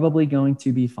 you're probably going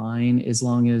to be fine as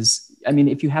long as,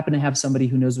 if you happen to have somebody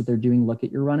who knows what they're doing, look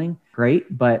at your running,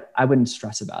 great, but I wouldn't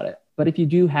stress about it. But if you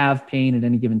do have pain at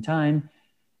any given time,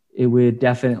 it would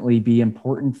definitely be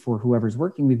important for whoever's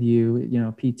working with you,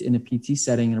 in a PT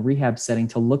setting, in a rehab setting,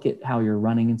 to look at how you're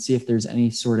running and see if there's any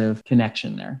sort of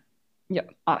connection there.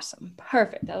 Yep. Awesome.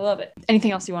 Perfect. I love it. Anything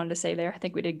else you wanted to say there? I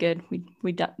think we did good.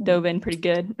 We dove in pretty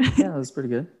good. Yeah, that was pretty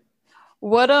good.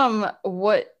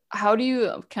 How do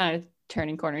you, kind of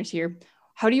turning corners here,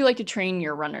 how do you like to train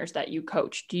your runners that you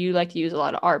coach? Do you like to use a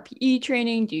lot of RPE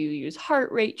training? Do you use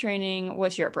heart rate training?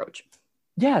 What's your approach?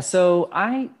 Yeah. So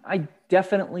I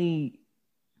definitely,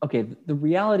 the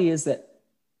reality is that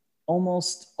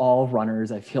almost all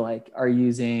runners, I feel like, are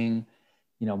using,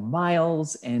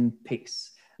 miles and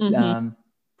pace,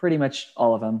 pretty much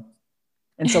all of them.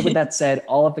 And so with that said,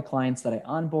 all of the clients that I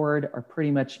onboard are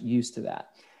pretty much used to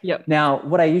that. Yep. Now,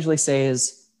 what I usually say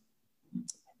is,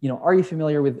 are you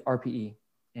familiar with RPE?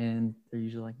 And they're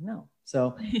usually like, no.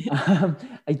 So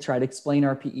I try to explain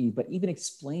RPE, but even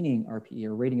explaining RPE,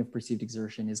 or rating of perceived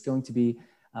exertion, is going to be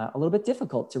a little bit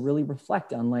difficult to really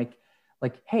reflect on like,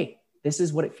 hey, this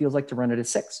is what it feels like to run at a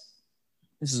 6.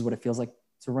 This is what it feels like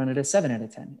to run at a 7 out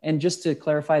of 10. And just to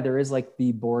clarify, there is like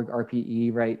the Borg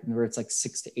RPE, right? Where it's like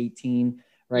 6 to 18,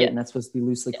 right? Yeah. And that's supposed to be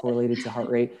loosely correlated to heart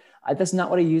rate. That's not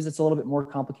what I use. It's a little bit more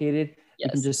complicated. Yes.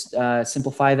 You can just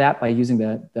simplify that by using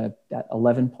that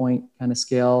 11-point kind of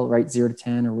scale, right? 0 to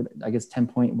 10, or I guess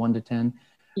 10.1 to 10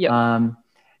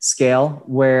 scale,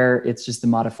 where it's just the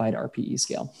modified RPE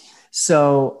scale.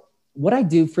 So what I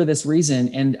do for this reason,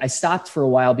 and I stopped for a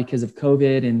while because of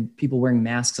COVID and people wearing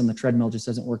masks on the treadmill just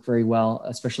doesn't work very well,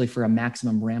 especially for a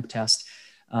maximum ramp test.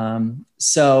 But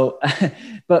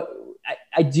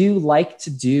I do like to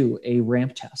do a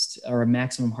ramp test or a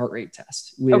maximum heart rate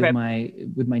test with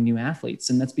my new athletes.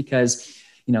 And that's because,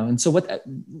 and so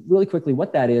really quickly,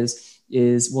 what that is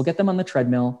we'll get them on the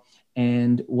treadmill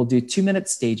and we'll do 2-minute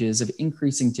stages of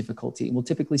increasing difficulty. We'll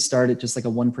typically start at just like a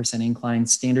 1% incline,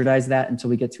 standardize that until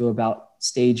we get to about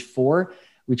stage 4.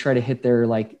 We try to hit their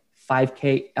like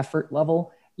 5K effort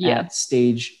level at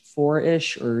stage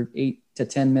 4-ish or 8 to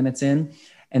 10 minutes in.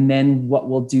 And then what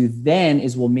we'll do then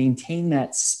is we'll maintain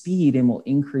that speed and we'll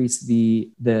increase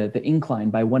the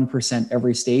incline by 1%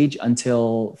 every stage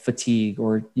until fatigue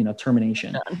or,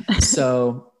 termination.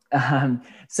 So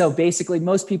basically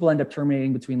most people end up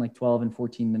terminating between like 12 and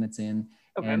 14 minutes in.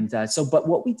 Okay. And but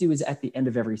what we do is at the end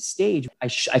of every stage, I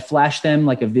flash them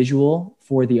like a visual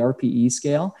for the RPE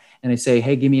scale. And I say,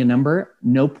 hey, give me a number,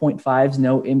 no 0.5s,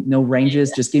 no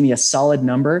ranges, just give me a solid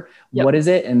number. Yep. What is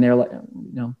it? And they're like,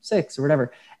 6 or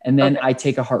whatever. And then I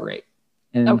take a heart rate,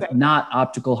 and not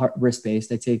optical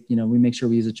wrist-based. I take, we make sure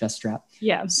we use a chest strap.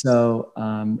 Yeah. So,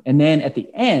 and then at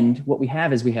the end, what we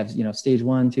have is stage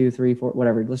 1, 2, 3, 4,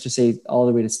 whatever. Let's just say all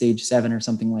the way to stage 7 or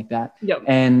something like that. Yep.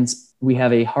 And we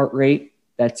have a heart rate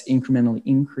that's incrementally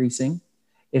increasing.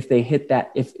 If they hit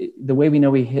that, the way we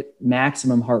know we hit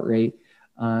maximum heart rate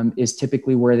is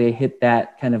typically where they hit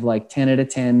that kind of like 10 out of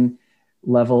 10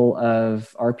 level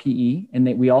of RPE. And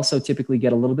that we also typically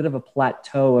get a little bit of a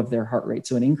plateau of their heart rate.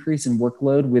 So an increase in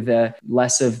workload with a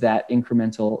less of that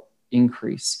incremental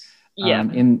increase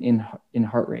in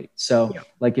heart rate. So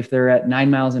like if they're at 9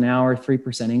 miles an hour,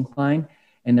 3% incline,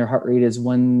 and their heart rate is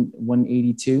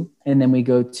 182. And then we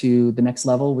go to the next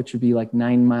level, which would be like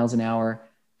 9 miles an hour,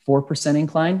 4%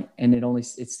 incline. And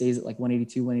it stays at like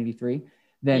 182, 183.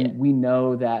 Then we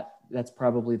know that that's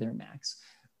probably their max.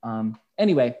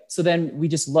 Anyway, so then we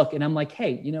just look and I'm like,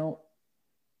 hey,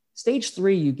 Stage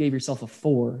 3, you gave yourself a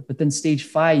 4, but then stage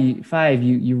five,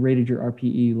 you rated your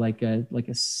RPE like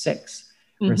a 6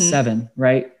 or a 7,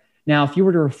 right? Now, if you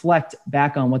were to reflect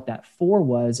back on what that 4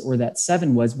 was or that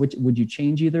 7 was, which would you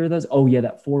change either of those? Oh yeah,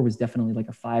 that 4 was definitely like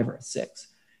a 5 or a 6.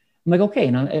 I'm like, okay.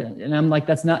 And I'm like,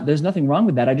 there's nothing wrong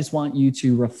with that. I just want you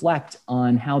to reflect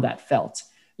on how that felt,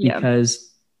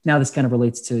 because now this kind of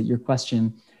relates to your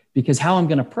question, because how I'm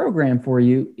going to program for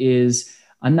you is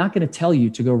I'm not going to tell you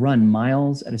to go run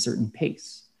miles at a certain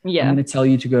pace. Yeah. I'm going to tell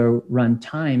you to go run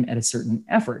time at a certain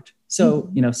effort.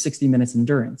 So, 60 minutes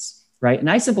endurance, right? And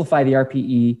I simplify the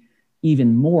RPE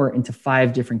even more into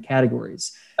 5 different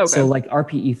categories. Okay. So like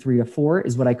RPE 3 to 4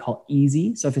 is what I call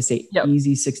easy. So if I say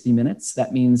easy 60 minutes,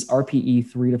 that means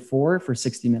RPE 3 to 4 for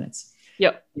 60 minutes.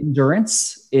 Yep.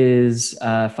 Endurance is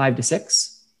 5 to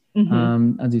 6.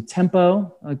 I'll do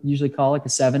tempo. I usually call like a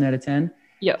 7 out of 10.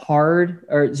 Yep. Hard,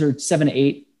 or 7 to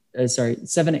 8.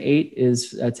 7 to 8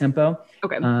 is tempo.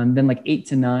 Okay. Then like 8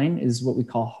 to 9 is what we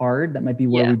call hard. That might be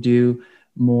where we do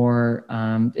more.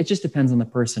 It just depends on the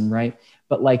person, right?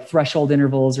 But like threshold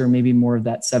intervals are maybe more of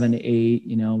that 7 to 8.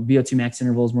 VO2 max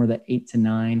intervals more of that 8 to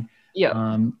 9. Yeah.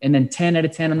 And then 10 out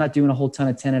of 10. I'm not doing a whole ton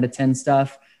of 10 out of 10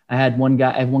 stuff. I have one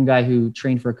guy who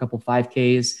trained for a couple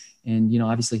 5Ks, and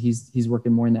obviously he's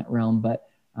working more in that realm. But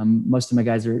most of my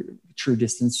guys are true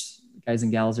distance guys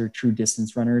and gals are true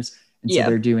distance runners. And so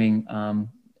they're doing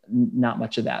not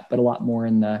much of that, but a lot more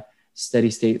in the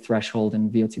steady state threshold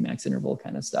and VO2 max interval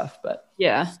kind of stuff. But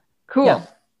cool. Yeah.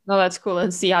 No, that's cool.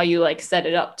 Let's see how you like set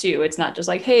it up too. It's not just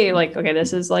like, hey, like, okay,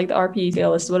 this is like the RPE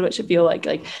scale. This is what it should feel like.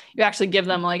 Like you actually give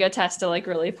them like a test to like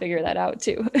really figure that out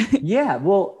too. Yeah.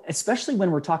 Well, especially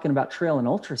when we're talking about trail and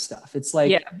ultra stuff, it's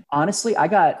like, honestly, I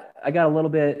got a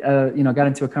little bit, got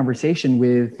into a conversation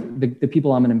with the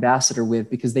people I'm an ambassador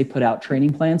with, because they put out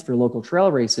training plans for local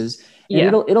trail races,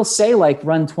 and it'll say like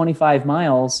run 25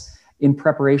 miles in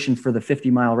preparation for the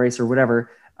 50-mile race or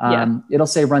whatever. It'll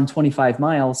say run 25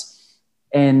 miles.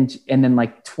 And then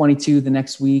like 22 the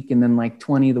next week, and then like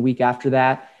 20 the week after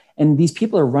that. And these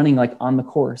people are running like on the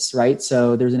course, right?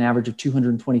 So there's an average of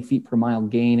 220 feet per mile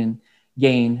gain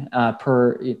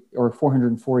per, or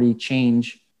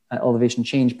 440 elevation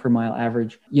change per mile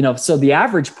average. So the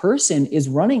average person is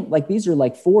running like, these are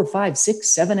like 4, 5, 6,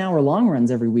 7 hour long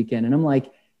runs every weekend. And I'm like,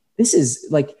 this is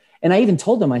like, and I even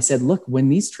told them, I said, look, when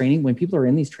people are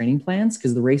in these training plans,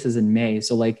 because the race is in May,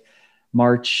 so like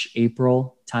March,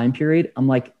 April time period, I'm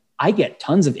like, I get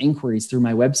tons of inquiries through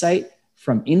my website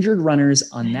from injured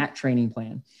runners on that training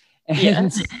plan.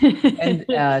 And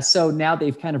so now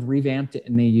they've kind of revamped it,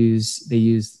 and they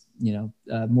use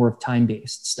more of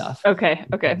time-based stuff. Okay.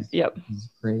 Yep.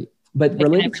 Great. But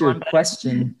related to your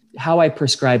question, how I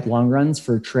prescribe long runs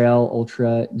for trail,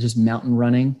 ultra, just mountain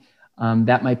running,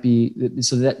 that might be,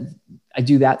 so that I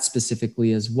do that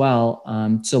specifically as well.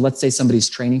 So let's say somebody's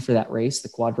training for that race, the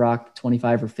Quad Rock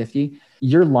 25 or 50.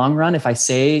 Your long run, if I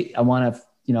say I want a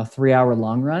 3-hour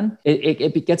long run,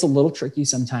 it gets a little tricky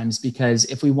sometimes, because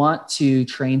if we want to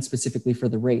train specifically for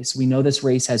the race, we know this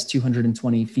race has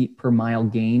 220 feet per mile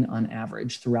gain on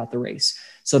average throughout the race.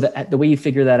 So the way you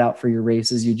figure that out for your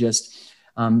race is you just,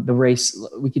 the race,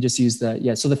 we could just use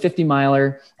so the 50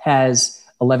 miler has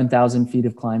 11,000 feet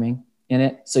of climbing in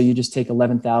it. So you just take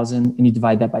 11,000 and you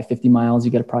divide that by 50 miles,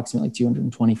 you get approximately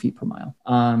 220 feet per mile,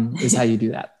 is how you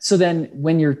do that. So then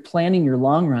when you're planning your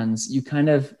long runs, you kind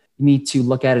of need to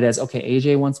look at it as, okay,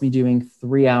 AJ wants me doing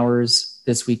 3 hours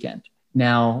this weekend.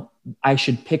 Now I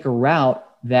should pick a route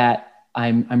that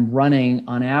I'm running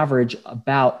on average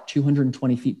about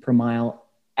 220 feet per mile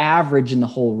average in the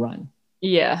whole run.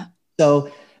 Yeah. So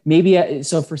maybe,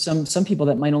 so for some people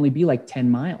that might only be like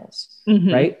 10 miles,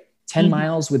 right? 10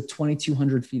 miles with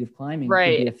 2,200 feet of climbing could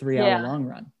be a 3-hour long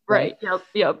run. Right.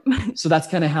 Yep. So that's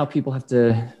kind of how people have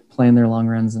to plan their long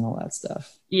runs and all that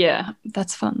stuff. Yeah.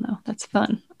 That's fun though. That's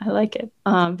fun. I like it.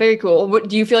 Very cool.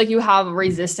 Do you feel like you have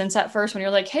resistance at first when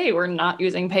you're like, hey, we're not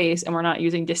using pace and we're not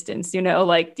using distance,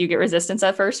 like, do you get resistance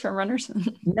at first from runners?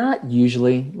 Not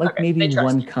usually, like maybe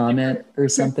one comment or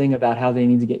something about how they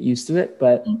need to get used to it,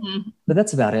 but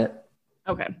that's about it.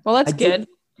 Okay. Well, that's good.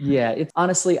 Yeah, it's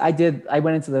honestly, I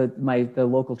went into the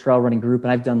local trail running group,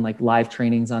 and I've done like live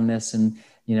trainings on this. And,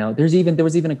 there was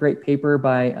even a great paper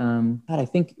by, I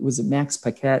think it was Max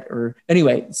Paquette, or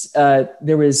anyway,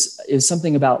 it was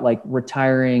something about like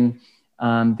retiring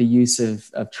the use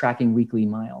of tracking weekly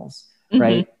miles,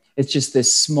 right? It's just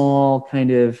this small kind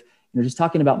of, just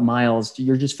talking about miles,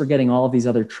 you're just forgetting all of these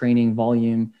other training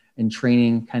volume and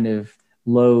training kind of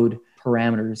load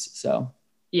parameters. So,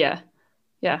 yeah.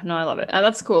 Yeah, no, I love it.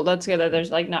 That's cool. That's good that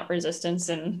there's like not resistance.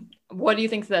 And what do you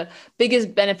think the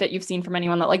biggest benefit you've seen from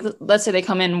anyone that, like, let's say they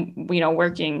come in,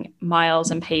 working miles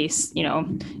and pace,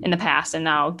 in the past, and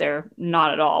now they're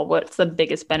not at all. What's the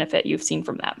biggest benefit you've seen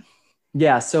from that?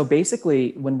 Yeah. So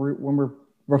basically, when we're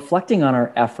reflecting on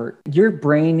our effort, your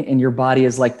brain and your body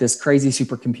is like this crazy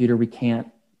supercomputer we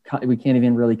can't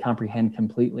even really comprehend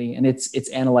completely, and it's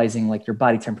analyzing like your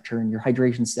body temperature and your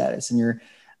hydration status and your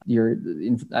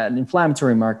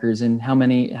inflammatory markers and how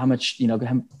much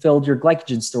how filled your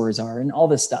glycogen stores are and all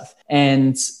this stuff,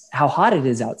 and how hot it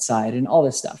is outside and all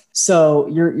this stuff. So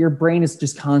your brain is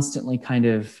just constantly kind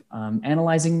of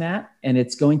analyzing that, and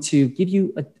it's going to give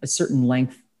you a certain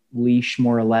length leash,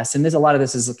 more or less. And there's a lot of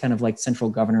this is kind of like central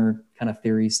governor kind of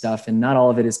theory stuff, and not all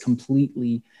of it is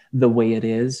completely the way it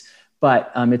is,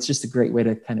 but it's just a great way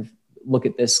to kind of look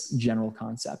at this general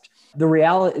concept.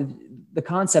 The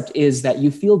concept is that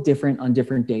you feel different on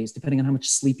different days, depending on how much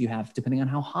sleep you have, depending on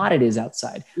how hot it is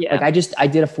outside. Yeah. Like I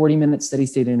did a 40-minute steady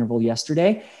state interval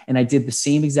yesterday, and I did the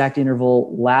same exact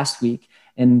interval last week,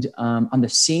 and on the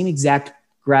same exact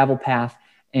gravel path.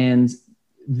 And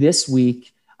this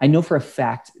week, I know for a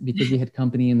fact, because we had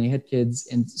company and they had kids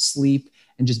and sleep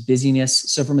and just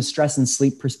busyness. So from a stress and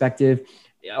sleep perspective,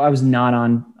 I was not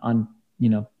on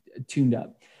tuned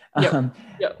up.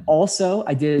 Yep. Also,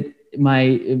 I did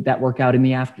that workout in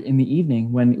the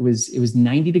evening when it was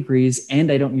 90 degrees,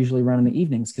 and I don't usually run in the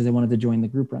evenings because I wanted to join the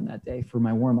group run that day for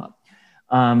my warm up.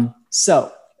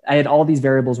 So I had all these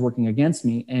variables working against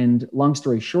me. And long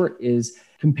story short is,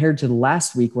 compared to the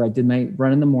last week where I did my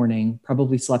run in the morning,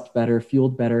 probably slept better,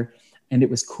 fueled better, and it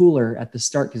was cooler at the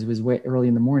start because it was way early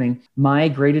in the morning, my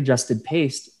grade adjusted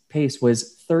pace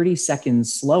was 30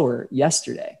 seconds slower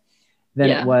yesterday than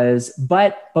it was,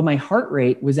 but my heart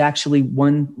rate was actually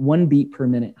one beat per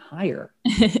minute higher.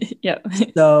 Yeah.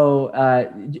 So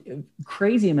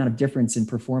crazy amount of difference in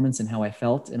performance and how I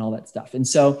felt and all that stuff. And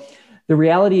so the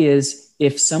reality is,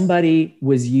 if somebody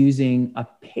was using a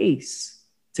pace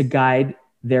to guide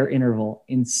their interval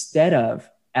instead of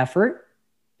effort,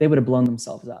 they would have blown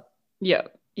themselves up. Yeah.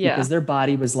 Because their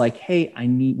body was like, hey, we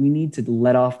need to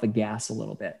let off the gas a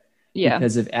little bit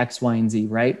because of X, Y, and Z.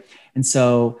 Right. And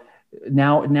so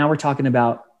now we're talking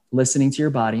about listening to your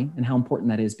body and how important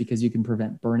that is, because you can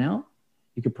prevent burnout.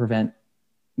 You could prevent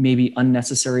maybe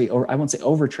unnecessary, or I won't say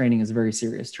overtraining is a very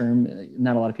serious term.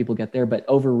 Not a lot of people get there, but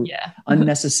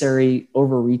unnecessary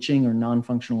overreaching or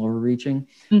non-functional overreaching.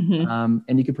 Mm-hmm.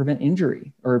 And you could prevent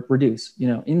injury or reduce,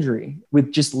 injury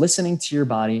with just listening to your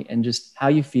body and just how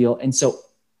you feel. And so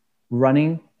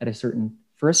running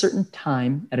for a certain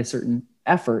time at a certain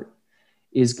effort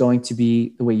is going to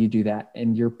be the way you do that.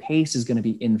 And your pace is going to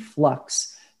be in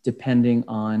flux depending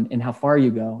on, and how far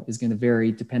you go is going to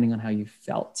vary depending on how you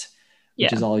felt,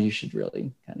 which is all you should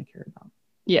really kind of care about.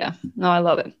 Yeah. No, I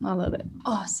love it.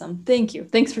 Awesome. Thank you.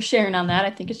 Thanks for sharing on that.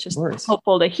 I think it's just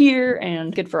helpful to hear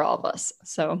and good for all of us.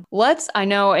 So I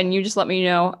know, and you just let me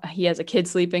know, he has a kid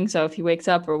sleeping. So if he wakes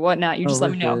up or whatnot, you just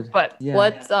let me know. But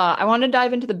I want to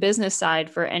dive into the business side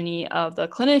for any of the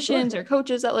clinicians or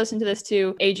coaches that listen to this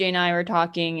too. AJ and I were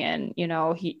talking, and,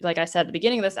 he, like I said at the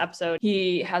beginning of this episode,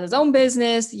 he has his own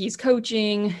business. He's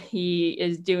coaching. He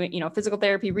is doing, physical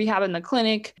therapy, rehab in the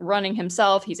clinic, running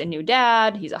himself. He's a new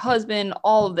dad. He's a husband,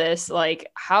 all of this, like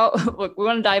look, we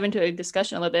want to dive into a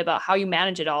discussion a little bit about how you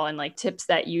manage it all and like tips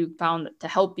that you found to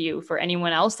help you for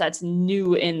anyone else that's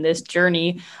new in this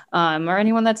journey, or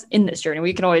anyone that's in this journey.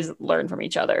 We can always learn from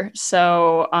each other.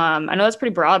 So I know that's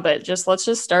pretty broad, but let's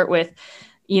just start with,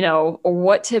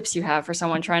 what tips you have for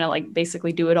someone trying to like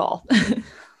basically do it all.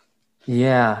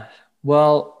 Yeah.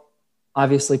 Well,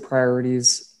 obviously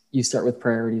priorities, you start with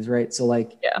priorities, right? So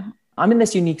I'm in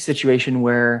this unique situation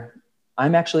where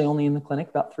I'm actually only in the clinic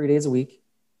about 3 days a week,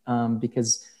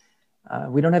 because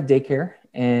we don't have daycare.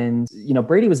 And,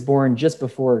 Brady was born just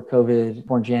before COVID,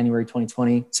 born January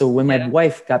 2020. So when my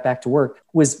wife got back to work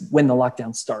was when the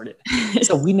lockdown started.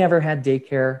 So we never had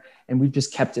daycare, and we've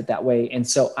just kept it that way. And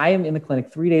so I am in the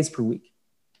clinic 3 days per week.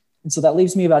 And so that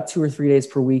leaves me about 2 or 3 days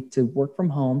per week to work from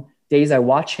home, days I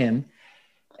watch him.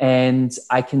 And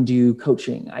I can do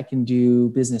coaching, I can do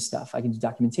business stuff, I can do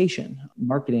documentation,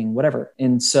 marketing, whatever.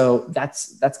 And so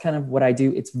that's kind of what I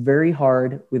do. It's very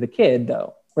hard with a kid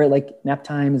though, where like nap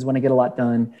time is when I get a lot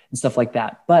done and stuff like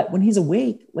that. But when he's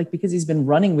awake, like because he's been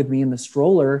running with me in the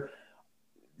stroller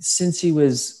since he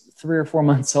was 3 or 4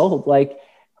 months old, like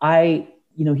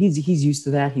he's used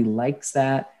to that. He likes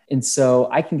that. And so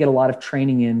I can get a lot of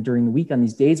training in during the week on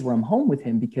these days where I'm home with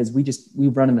him, because we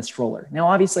run in the stroller. Now,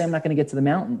 obviously I'm not going to get to the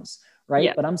mountains, right?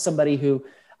 Yeah. But I'm somebody who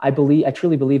I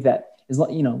truly believe that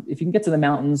if you can get to the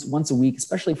mountains once a week,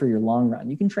 especially for your long run,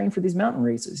 you can train for these mountain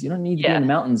races. You don't need to be in the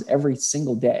mountains every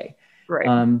single day.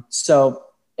 Right. So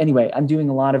anyway, I'm doing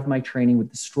a lot of my training with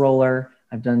the stroller.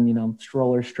 I've done,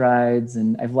 stroller strides,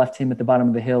 and I've left him at the bottom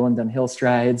of the hill and done hill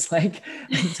strides. Like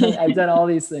I've done all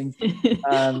these things.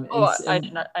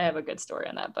 I have a good story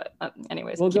on that, but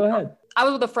anyways. Well, go ahead. I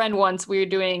was with a friend once. We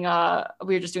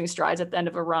were just doing strides at the end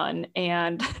of a run,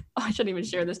 and I shouldn't even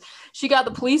share this. She got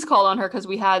the police called on her because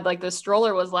we had like the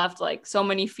stroller was left like so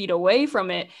many feet away from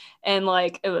it, and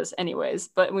like it was anyways.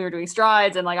 But we were doing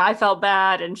strides, and like I felt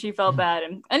bad, and she felt bad,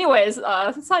 and anyways.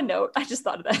 Side note, I just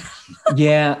thought of that.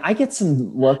 Yeah, I get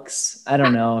some looks. I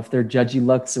don't know if they're judgy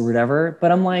looks or whatever,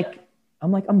 but I'm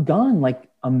gone. Like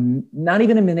I'm not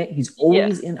even a minute. He's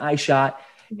always in eye shot,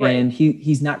 and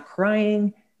he's not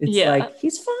crying. It's like,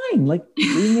 he's fine. Like,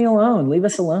 leave me alone. Leave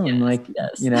us alone.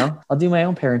 I'll do my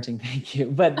own parenting. Thank you.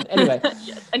 But anyway.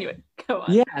 Anyway, go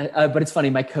on. Yeah. But it's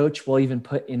funny. My coach will even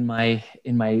put in my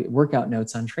workout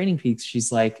notes on Training Peaks.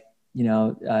 She's like,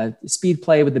 speed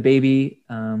play with the baby,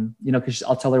 cause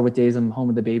I'll tell her what days I'm home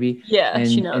with the baby. Yeah. And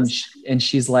she knows. And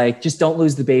she's like, just don't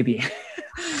lose the baby.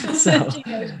 So,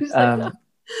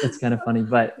 it's kind of funny,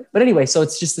 but anyway, so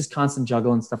it's just this constant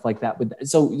juggle and stuff like that.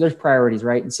 So there's priorities,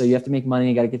 right? And so you have to make money.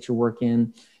 You got to get your work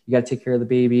in. You got to take care of the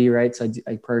baby, right? So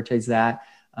I prioritize that.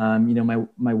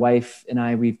 My wife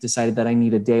and we've decided that I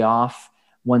need a day off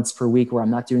once per week where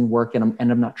I'm not doing work and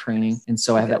I'm not training. And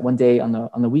so I have that one day on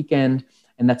the weekend,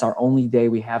 and that's our only day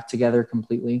we have together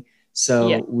completely.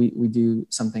 So we do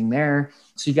something there.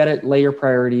 So you got to lay your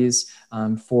priorities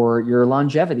for your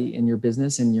longevity in your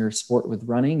business and your sport with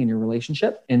running and your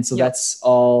relationship. And so that's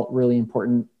all really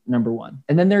important. Number one.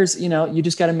 And then there's, you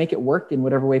just got to make it work in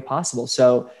whatever way possible.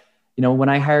 So, when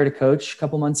I hired a coach a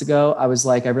couple months ago, I was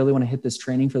like, I really want to hit this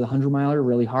training for the 100-miler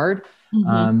really hard.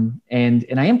 Mm-hmm.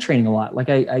 And I am training a lot. Like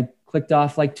I clicked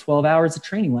off like 12 hours of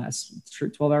training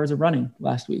 12 hours of running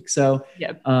last week. So,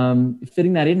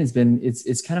 fitting that in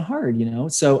it's kind of hard,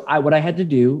 So what I had to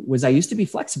do was I used to be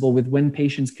flexible with when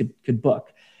patients could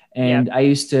book. And I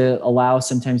used to allow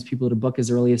sometimes people to book as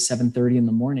early as 7:30 in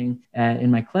the morning in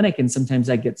my clinic. And sometimes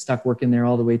I get stuck working there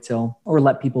all the way or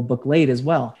let people book late as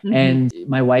well. Mm-hmm. And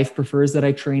my wife prefers that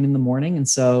I train in the morning. And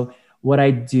so what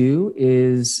I do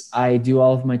is I do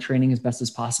all of my training as best as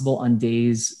possible on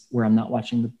days where I'm not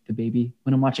watching the baby.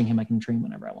 When I'm watching him, I can train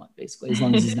whenever I want, basically, as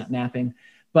long as he's not napping.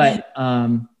 But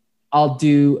so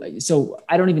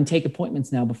I don't even take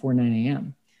appointments now before 9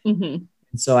 a.m. Mm-hmm.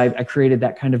 And so I created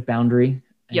that kind of boundary.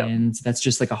 And that's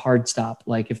just like a hard stop.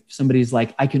 Like if somebody's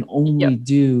like, I can only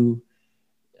do,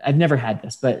 I've never had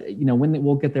this, but when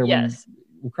we'll get there,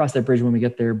 we'll cross that bridge when we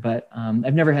get there. But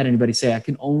I've never had anybody say I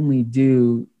can only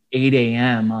do 8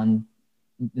 a.m.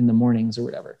 in the mornings or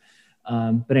whatever.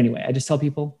 But anyway, I just tell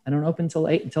people I don't open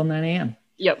until 9 a.m.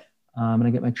 Yep. And I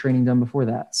get my training done before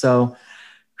that. So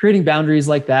creating boundaries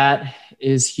like that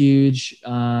is huge.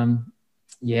 Do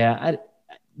you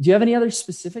have any other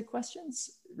specific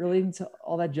questions relating to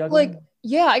all that juggling?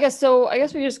 I guess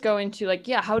we just go into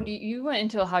how do you went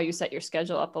into how you set your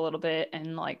schedule up a little bit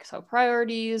and so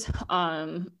priorities,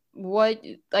 what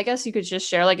I guess you could just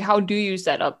share, how do you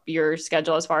set up your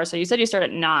schedule as far as, so you said you start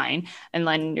at 9 and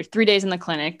then you're 3 days in the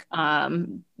clinic.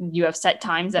 You have set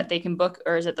times that they can book,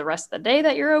 or is it the rest of the day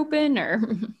that you're open or?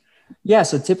 Yeah.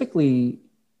 So typically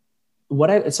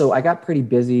I got pretty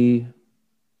busy.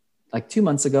 Like 2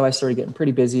 months ago, I started getting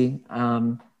pretty busy.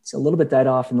 So a little bit died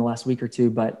off in the last week or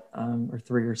two, or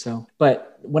 3 or so.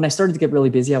 But when I started to get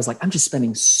really busy, I was like, I'm just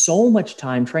spending so much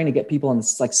time trying to get people on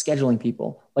this, scheduling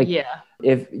people.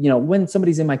 If, when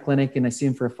somebody's in my clinic and I see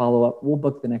them for a follow-up, we'll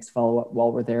book the next follow-up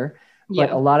while we're there.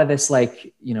 But a lot of this,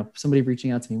 somebody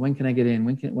reaching out to me, when can I get in?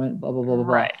 When blah, blah, blah, blah,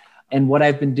 blah. Right. And what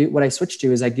I switched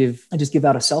to is I just give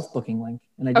out a self-booking link.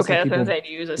 And I just let people,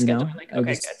 use a scheduling link.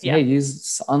 Okay, good. Yeah.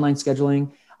 Use online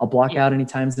scheduling. I'll block out any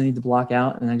times they need to block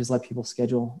out, and I just let people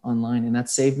schedule online, and that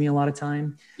saved me a lot of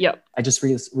time. Yep. I just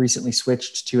recently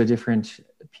switched to a different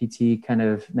PT kind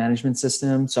of management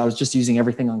system. So I was just using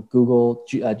everything on Google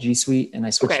G Suite, and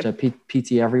I switched to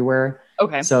PT Everywhere.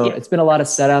 Okay. So it's been a lot of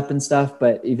setup and stuff,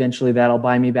 but eventually that'll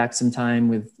buy me back some time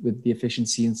with the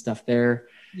efficiency and stuff there.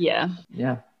 Yeah.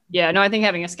 Yeah. Yeah, no, I think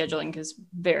having a scheduling is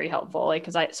very helpful. I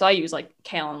use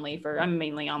Calendly I'm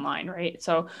mainly online, right?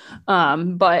 So,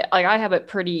 but I have it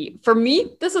pretty, for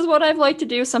me, this is what I've liked to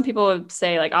do. Some people would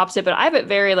say opposite, but I have it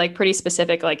very pretty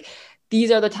specific.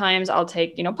 These are the times I'll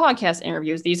take, podcast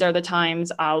interviews. These are the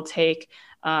times I'll take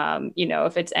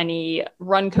If it's any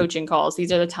run coaching calls,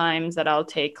 these are the times that I'll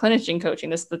take clinician coaching.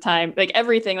 This is the time, like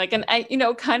everything, like, and I,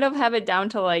 kind of have it down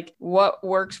to like what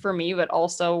works for me, but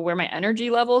also where my energy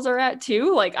levels are at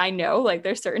too. Like, I know like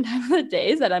there's certain times of the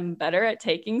days that I'm better at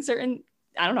taking certain,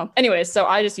 I don't know. Anyways, so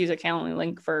I just use a Calendly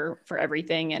link for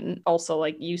everything. And also,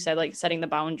 like you said, like setting the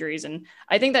boundaries. And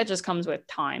I think that just comes with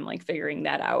time, like figuring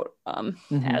that out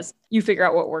as you figure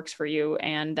out what works for you,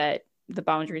 and that the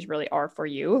boundaries really are for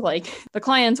you. Like the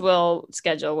clients will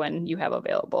schedule when you have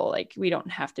available. Like we don't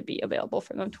have to be available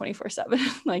for them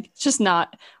 24/7. Like it's just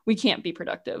not, we can't be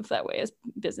productive that way as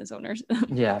business owners.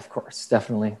 Yeah, of course.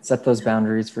 Definitely set those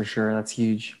boundaries for sure. That's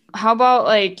huge. How about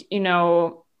like,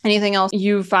 anything else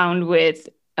you found with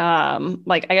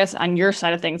like I guess on your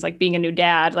side of things, like being a new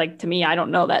dad, like to me, I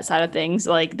don't know that side of things,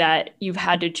 like that you've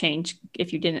had to change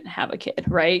if you didn't have a kid,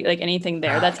 right? Like anything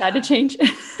there that's had to change.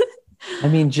 I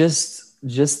mean, just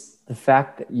the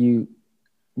fact that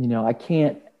I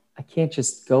can't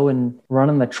just go and run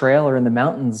on the trail or in the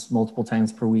mountains multiple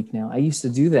times per week now. I used to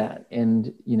do that.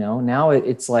 And, now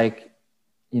it's like,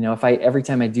 every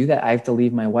time I do that, I have to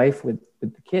leave my wife with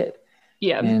the kid.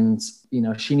 Yeah. And,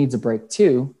 she needs a break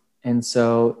too. And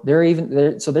so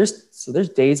there's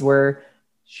days where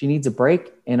she needs a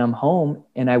break and I'm home,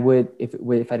 and I would,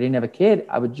 if I didn't have a kid,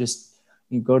 I would just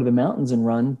go to the mountains and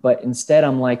run. But instead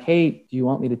I'm like, hey, do you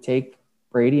want me to take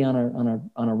Brady on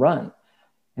a run?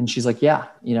 And she's like, yeah,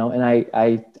 and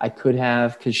I could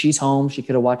have, cause she's home, she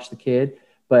could have watched the kid,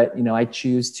 but I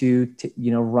choose to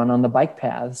run on the bike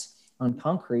paths on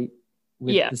concrete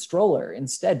with the stroller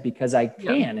instead, because I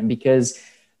can, and because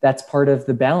that's part of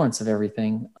the balance of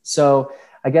everything. So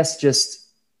I guess just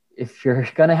if you're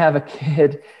going to have a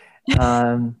kid,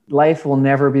 life will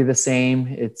never be the same.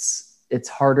 It's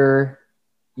harder,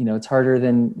 it's harder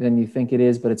than you think it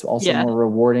is, but it's also more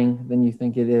rewarding than you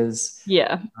think it is.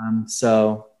 Yeah.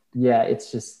 So yeah,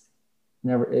 it's just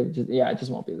it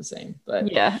just won't be the same, but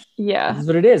this is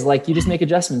what it is. Like you just make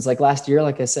adjustments. Like last year,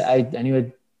 like I said, I knew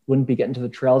I wouldn't be getting to the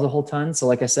trails a whole ton. So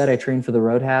like I said, I trained for the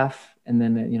road half. And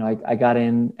then, I got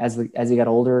in as he got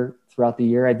older throughout the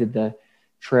year. I did the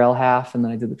trail half, and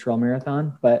then I did the trail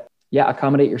marathon. But yeah,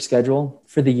 accommodate your schedule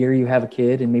for the year you have a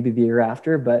kid and maybe the year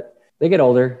after. But they get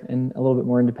older and a little bit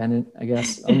more independent, I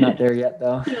guess. I'm not there yet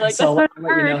though. Like, so I'll let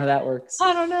you know how that works.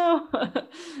 I don't know.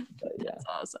 That's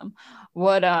awesome.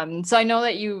 What, so I know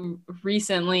that you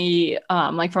recently,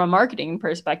 like from a marketing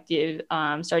perspective,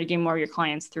 started getting more of your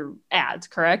clients through ads,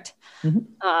 correct? Mm-hmm.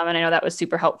 And I know that was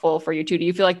super helpful for you too. Do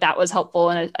you feel like that was helpful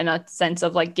in a sense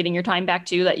of like getting your time back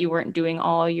too, that you weren't doing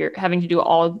having to do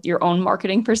all your own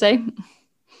marketing per se?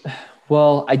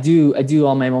 Well, I do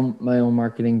all my own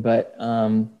marketing, but,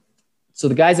 so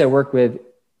the guys I work with,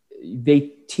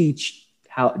 they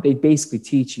basically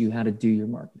teach you how to do your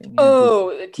marketing.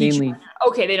 Oh, mainly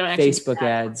okay. They don't actually Facebook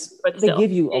ads, but they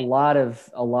give you a lot of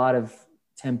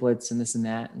templates and this and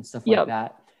that and stuff like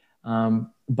that.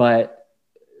 But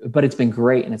it's been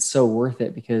great, and it's so worth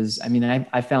it because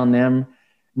I found them,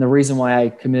 and the reason why I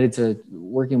committed to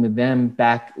working with them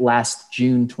back last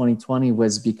June 2020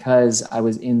 was because I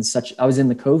was in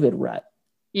the COVID rut.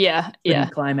 Yeah. Couldn't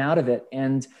climb out of it.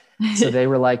 And so they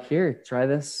were like, here, try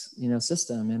this,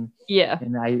 system.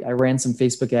 And I ran some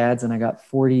Facebook ads, and I got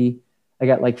 40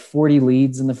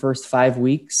 leads in the first 5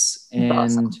 weeks, and,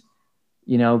 awesome.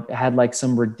 Had like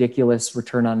some ridiculous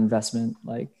return on investment.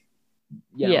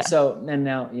 So, and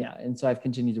now, and so I've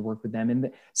continued to work with them.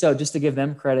 And so just to give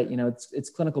them credit,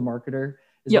 it's Clinical Marketer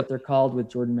is what they're called, with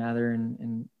Jordan Mather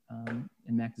and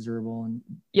Max Zerbil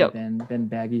and Ben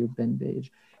Baggy or Ben Bage.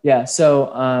 Yeah.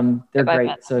 So they're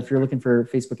great. So if you're looking for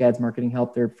Facebook ads marketing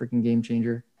help, they're a freaking game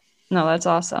changer. No, that's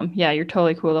awesome. Yeah, you're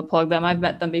totally cool to plug them. I've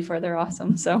met them before. They're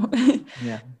awesome. So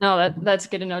yeah. No, that's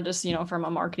good to know, just, from a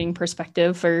marketing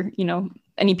perspective for,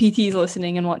 any PTs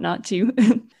listening and whatnot too.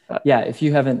 Yeah. If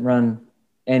you haven't run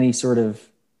any sort of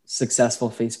successful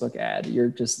Facebook ad, you're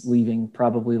just leaving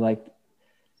probably like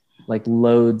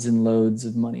loads and loads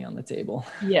of money on the table.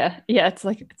 Yeah. It's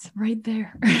right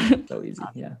there. So easy.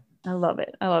 Yeah. I love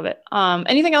it.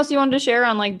 Anything else you wanted to share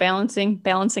on like balancing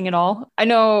it all? I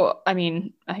know, I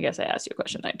guess I asked you a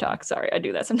question. I talk. Sorry. I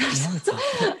do that sometimes.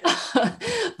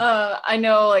 I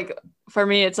know, like for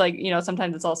me, it's like,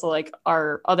 sometimes it's also like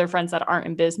our other friends that aren't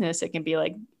in business. It can be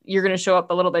like, you're going to show up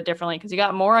a little bit differently because you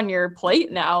got more on your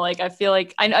plate now. Like, I feel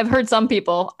like I've heard some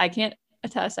people, I can't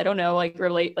attest, I don't know, like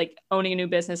relate, like owning a new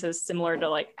business is similar to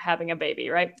like having a baby,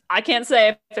 right? I can't say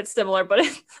if it's similar, but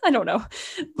I don't know.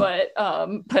 But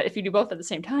if you do both at the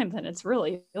same time, then it's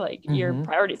really like your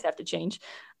priorities have to change.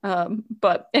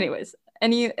 But anyways,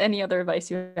 Any other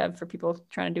advice you have for people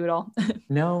trying to do it all?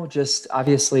 No, just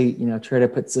obviously, try to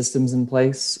put systems in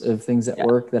place of things that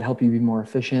work that help you be more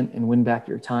efficient and win back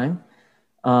your time.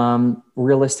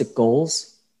 Realistic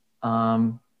goals.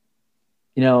 Hiring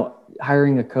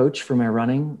a coach for my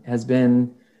running has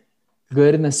been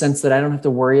good in the sense that I don't have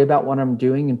to worry about what I'm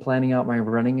doing and planning out my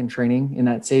running and training, and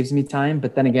that saves me time.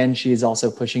 But then again, she is also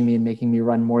pushing me and making me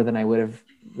run more than I would have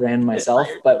ran myself,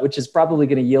 but which is probably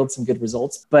going to yield some good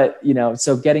results. But,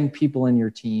 so getting people in your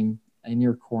team, in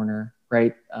your corner,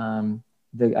 right? I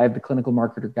have the clinical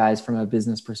marketer guys from a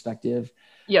business perspective.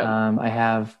 Yeah. I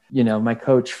have, my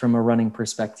coach from a running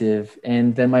perspective,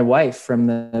 and then my wife from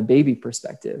the baby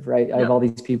perspective, right? I have all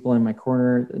these people in my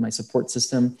corner, in my support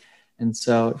system. And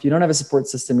so if you don't have a support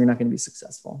system, you're not going to be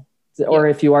successful. Or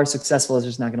if you are successful, it's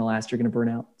just not going to last. You're going to burn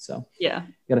out. So you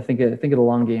got to think of the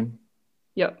long game.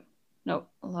 Yep. No,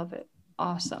 I love it.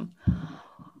 Awesome.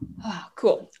 Oh,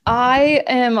 cool.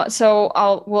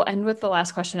 We'll end with the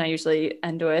last question I usually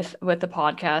end with the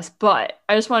podcast, but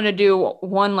I just wanted to do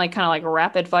one kind of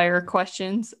rapid fire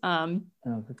questions. Sure.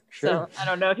 So I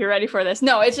don't know if you're ready for this.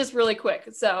 No, it's just really quick.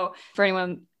 So for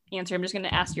anyone answer, I'm just going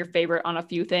to ask your favorite on a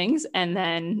few things and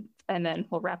then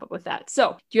we'll wrap up with that.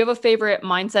 So do you have a favorite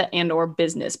mindset and or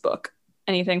business book?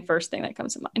 Anything first thing that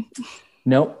comes to mind?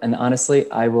 Nope. And honestly,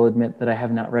 I will admit that I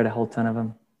have not read a whole ton of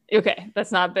them. Okay.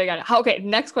 That's not big on it. Okay.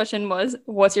 Next question was,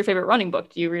 what's your favorite running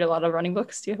book? Do you read a lot of running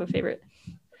books? Do you have a favorite?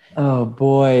 Oh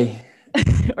boy.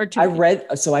 Or two? I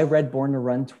read Born to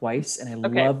Run twice, and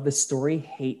I love the story,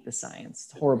 hate the science.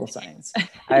 It's horrible science.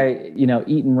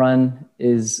 Eat and Run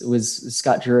was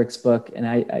Scott Jurick's book.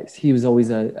 And he was always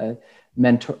a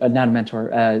mentor, not a mentor,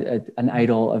 an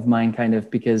idol of mine kind of,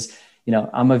 because,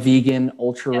 I'm a vegan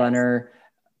ultra runner,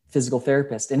 physical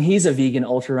therapist, and he's a vegan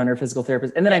ultra runner, physical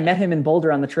therapist. And then I met him in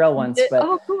Boulder on the trail once,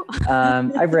 but cool.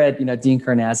 I've read, Dean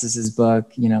Karnazes's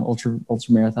book, Ultra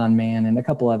Marathon Man, and a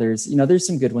couple others. There's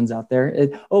some good ones out there.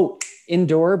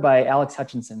 Indoor by Alex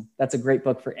Hutchinson. That's a great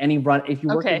book for any run. If you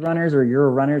work with runners or you're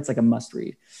a runner, it's like a must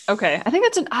read. Okay. I think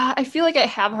that's I feel like I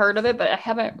have heard of it, but I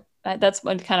haven't, that's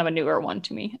kind of a newer one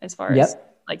to me as far as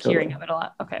hearing of it a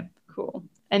lot. Okay, cool.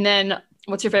 And then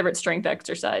what's your favorite strength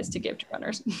exercise to give to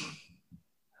runners?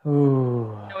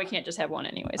 Ooh. No, we can't just have one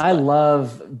anyways. I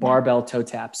love barbell toe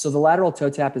tap. So the lateral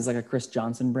toe tap is like a Chris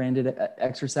Johnson branded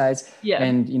exercise. Yeah.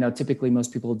 And, typically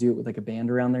most people do it with like a band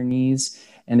around their knees,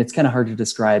 and it's kind of hard to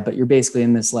describe, but you're basically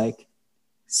in this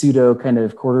pseudo kind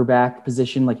of quarterback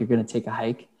position. Like you're going to take a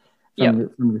hike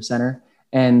from your center.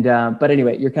 And, but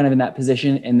anyway, you're kind of in that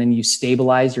position, and then you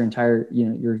stabilize your entire,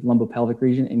 your lumbopelvic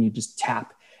region, and you just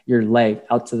tap your leg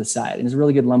out to the side. And it's a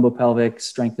really good lumbopelvic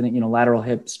strengthening, lateral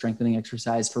hip strengthening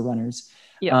exercise for runners.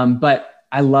 Yeah. But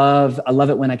I love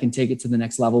it when I can take it to the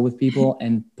next level with people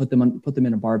and put them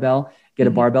in a barbell, get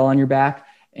a barbell on your back,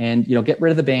 and, get rid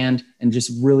of the band and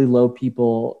just really load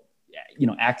people,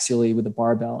 axially with a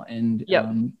barbell and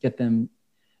get them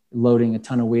loading a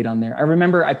ton of weight on there. I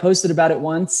remember I posted about it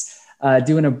once,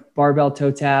 doing a barbell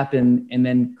toe tap, and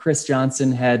then Chris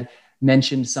Johnson had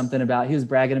mentioned something about, he was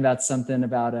bragging about something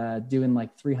about doing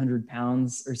 300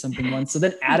 pounds or something once. So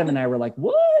then Adam and I were like,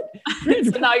 what?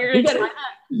 So now you're going to try that.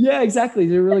 Yeah, exactly.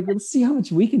 They were like, let's see how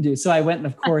much we can do. So I went, and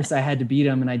of course I had to beat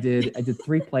him, and I did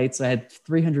 3 plates. So I had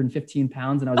 315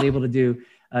 pounds, and I was able to do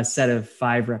a set of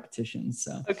 5 repetitions.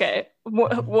 So, okay.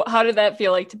 How did that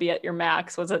feel like to be at your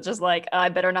max? Was it just I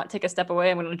better not take a step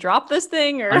away, I'm going to drop this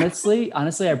thing? Or honestly,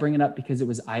 I bring it up because it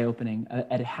was eye-opening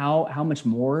at how much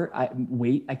more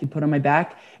weight I could put on my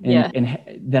back and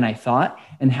than I thought,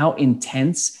 and how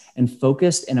intense and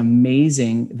focused and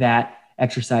amazing that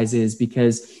exercise is.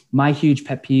 Because my huge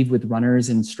pet peeve with runners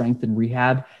and strength and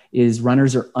rehab is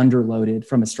runners are underloaded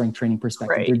from a strength training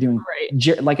perspective. They're doing,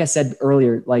 like I said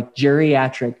earlier,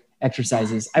 geriatric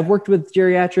exercises. I've worked with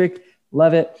geriatric,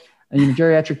 love it.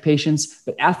 Geriatric patients,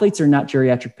 but athletes are not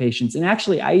geriatric patients. And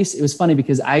actually it was funny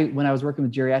because when I was working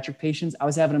with geriatric patients, I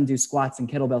was having them do squats and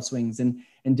kettlebell swings and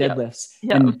deadlifts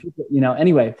and people,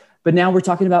 anyway, but now we're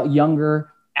talking about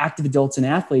younger active adults and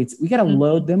athletes. We got to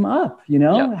load them up,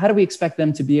 How do we expect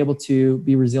them to be able to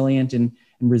be resilient and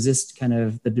resist kind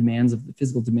of the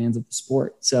physical demands of the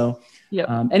sport? So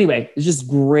anyway, it's just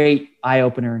great eye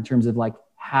opener in terms of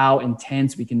how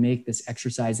intense we can make this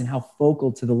exercise and how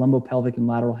focal to the lumbopelvic and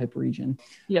lateral hip region.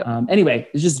 Anyway,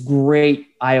 it's just great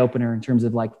eye opener in terms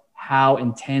of how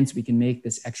intense we can make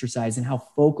this exercise and how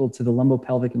focal to the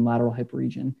lumbopelvic and lateral hip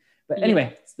region. But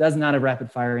anyway, that's not a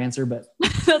rapid fire answer, but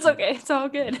that's okay. It's all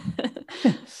good.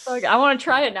 I want to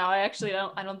try it now. I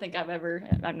don't think I've ever,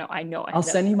 I know. I'll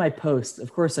send you my post.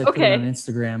 Of course I put it on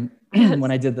Instagram when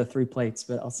I did the 3 plates,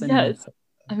 but I'll send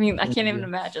you. I mean, I can't even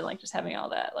imagine like just having all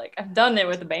that. Like I've done it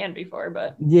with a band before,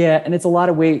 but Yeah. And it's a lot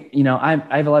of weight. You know, I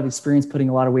have a lot of experience putting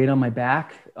a lot of weight on my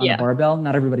back on a barbell.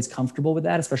 Not everybody's comfortable with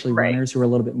that, especially runners who are a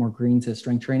little bit more green to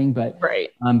strength training. But,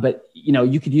 you know,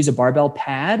 you could use a barbell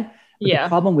pad. But the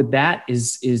problem with that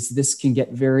is this can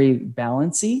get very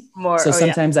bouncy. So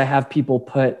sometimes I have people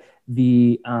put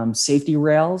the safety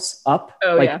rails up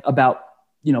about,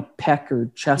 you know, pec or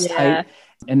chest height.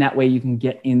 And that way you can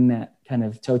get in that kind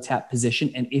of toe tap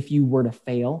position. And if you were to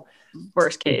fail,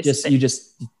 worst case, you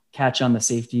just catch on the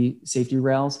safety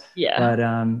rails. Yeah.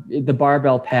 But the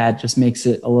barbell pad just makes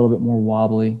it a little bit more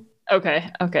wobbly.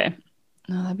 Okay.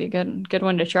 No, that'd be a good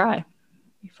one to try.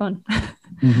 Be fun.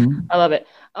 Mm-hmm. I love it.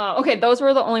 Okay, those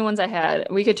were the only ones I had.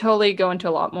 We could totally go into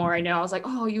a lot more. I know I was like,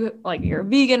 oh, you're a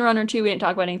vegan runner too. We didn't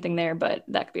talk about anything there, but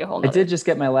that could be a whole nother. I did just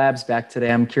get my labs back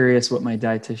today. I'm curious what my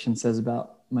dietitian says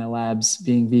about my labs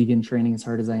being vegan, training as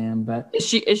hard as I am. But is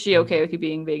she okay with you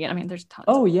being vegan? I mean, there's tons.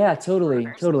 Oh yeah, totally.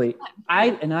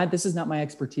 This is not my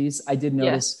expertise. I did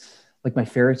notice like my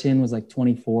ferritin was like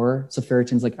 24. So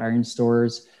ferritin's like iron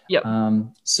stores. Yep.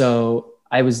 So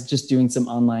I was just doing some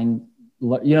online,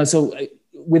 you know, so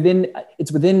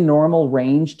it's within normal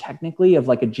range technically of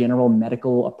like a general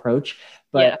medical approach.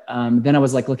 But then I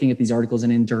was like looking at these articles,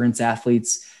 and endurance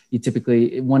athletes, you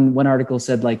typically, one article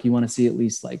said like you want to see at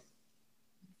least like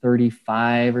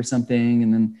 35 or something,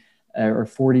 and then or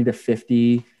 40 to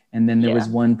 50. And then there was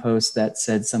one post that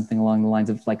said something along the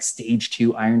lines of like stage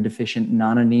 2 iron deficient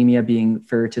non-anemia being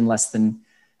ferritin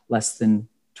less than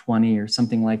 20 or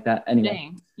something like that. Anyway,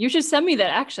 dang. You should send me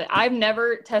that. Actually, I've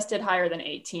never tested higher than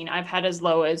 18. I've had as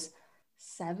low as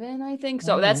 7, I think.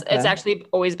 So it's actually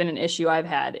always been an issue I've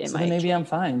had in my. Maybe I'm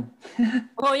fine.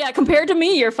 Well, yeah, compared to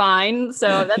me, you're fine.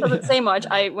 So that doesn't say much.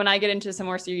 When I get into some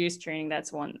more serious training,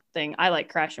 that's one thing I like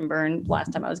crash and burn.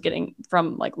 Last time I was getting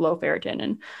from like low ferritin,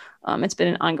 and it's been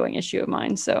an ongoing issue of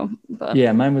mine. So, but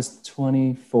yeah, mine was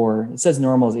 24. It says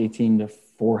normal is 18 to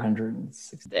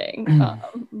 460.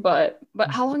 But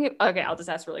how long? Okay, I'll just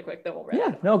ask really quick. Then we'll wrap.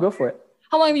 Yeah, no, go for it.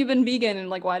 How long have you been vegan, and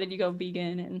like why did you go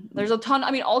vegan? And there's a ton.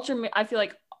 I mean, I feel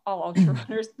like all ultra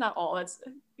runners, not all, that's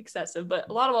excessive, but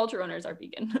a lot of ultra runners are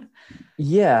vegan.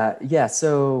 Yeah.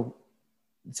 So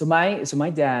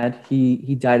my dad,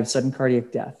 he died of sudden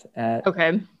cardiac death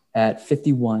at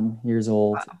 51 years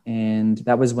old. Wow. And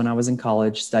that was when I was in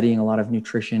college studying a lot of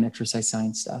nutrition, exercise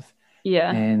science stuff.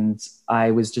 Yeah. And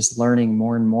I was just learning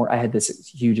more and more. I had this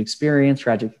huge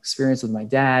tragic experience with my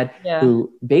dad,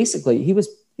 who basically he was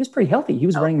pretty healthy. He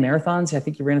was running marathons. I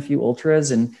think he ran a few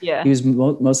ultras, and he was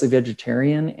mostly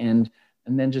vegetarian, and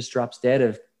then just drops dead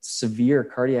of severe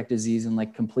cardiac disease and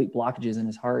like complete blockages in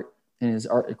his heart and his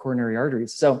coronary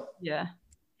arteries. So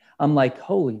I'm like,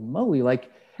 holy moly.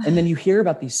 Like, and then you hear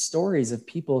about these stories of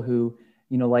people who,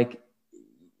 you know, like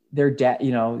their dad,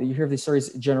 you know, you hear these stories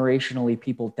generationally,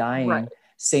 people dying,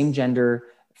 same gender,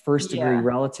 first degree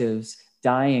relatives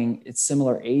dying at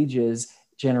similar ages,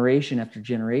 generation after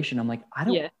generation. I'm like, I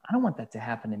don't want that to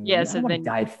happen to me. I don't want to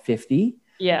die at 50.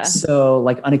 Yeah. So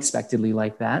like unexpectedly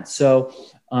like that. So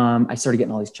I started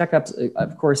getting all these checkups.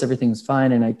 Of course, everything's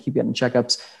fine, and I keep getting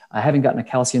checkups. I haven't gotten a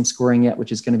calcium scoring yet,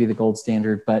 which is going to be the gold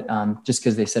standard, but just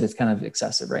because they said it's kind of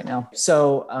excessive right now.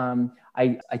 So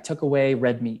I took away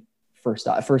red meat first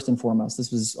and foremost.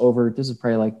 This was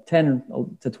probably like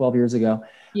 10 to 12 years ago.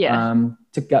 Yeah.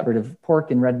 Got rid of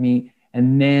pork and red meat.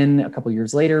 And then a couple of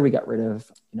years later, we got rid of,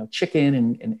 you know, chicken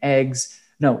and eggs.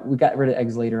 No, we got rid of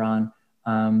eggs later on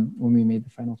when we made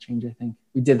the final change, I think.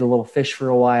 We did the little fish for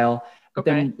a while. But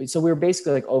then, so we were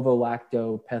basically like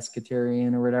ovo-lacto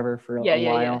pescatarian or whatever for a while.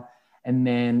 Yeah. And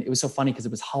then it was so funny because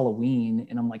it was Halloween,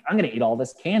 and I'm like, I'm going to eat all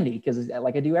this candy because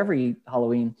like I do every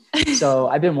Halloween. So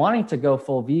I've been wanting to go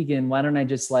full vegan. Why don't I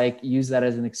just like use that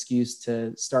as an excuse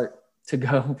to start to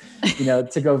go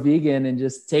vegan and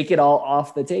just take it all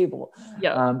off the table.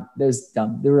 Yeah. There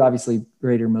were obviously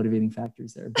greater motivating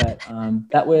factors there, but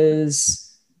that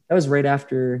was right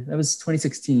after, that was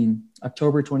 2016,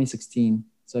 October 2016.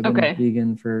 So I've been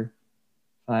vegan for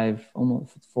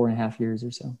almost 4.5 years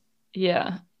or so.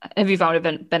 Yeah. Have you found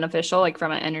it beneficial, like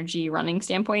from an energy running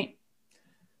standpoint?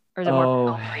 Or is it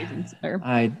more for reasons?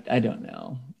 I don't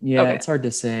know. Yeah, it's hard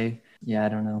to say. Yeah, I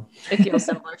don't know. It feels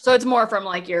similar. So it's more from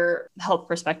like your health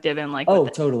perspective and like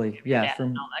totally. Yeah,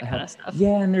 from all that kind of stuff.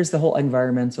 Yeah, and there's the whole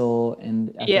environmental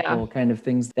and ethical kind of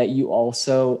things that you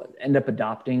also end up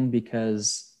adopting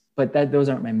those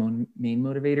aren't my main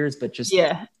motivators, but just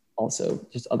also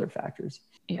just other factors.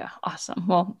 Yeah. Awesome.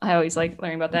 Well, I always like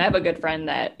learning about that. I have a good friend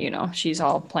that, she's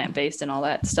all plant-based and all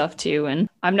that stuff too. And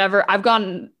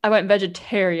I went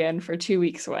vegetarian for 2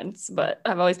 weeks once, but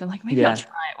I've always been like, maybe I'll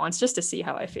try it once just to see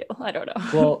how I feel. I don't know.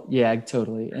 Well, yeah,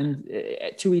 totally. And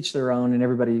to each their own, and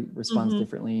everybody responds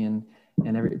differently, and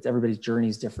everybody's journey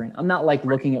is different. I'm not like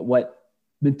looking at what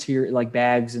material, like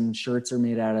bags and shirts are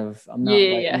made out of. I'm not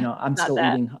I'm still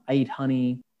eating. I eat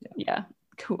honey. Yeah.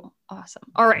 Cool. Awesome.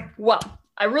 All right. Well,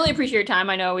 I really appreciate your time.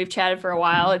 I know we've chatted for a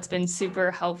while. It's been super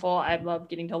helpful. I've loved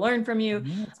getting to learn from you.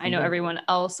 Yeah, I know everyone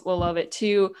else will love it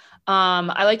too.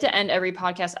 I like to end every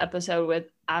podcast episode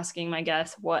with asking my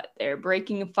guests what their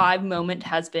breaking 5 moment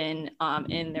has been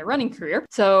in their running career.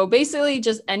 So basically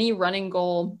just any running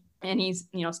goal, any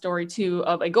story too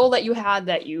of a goal that you had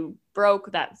that you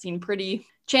broke that seemed pretty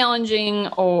challenging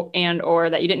or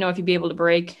that you didn't know if you'd be able to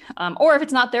break, or if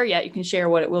it's not there yet, you can share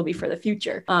what it will be for the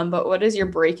future. But what has your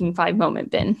breaking 5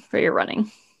 moment been for your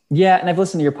running? Yeah. And I've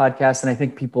listened to your podcast, and I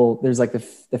think there's like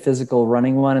the physical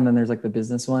running one, and then there's like the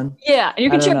business one. Yeah. And you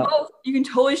can share both. You can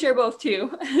totally share both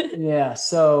too. Yeah.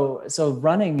 So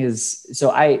running is, this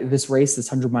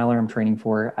 100-miler I'm training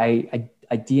for, I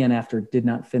DNF'd or did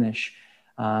not finish,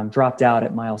 dropped out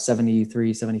at mile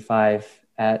 73, 75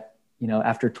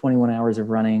 after 21 hours of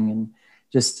running, and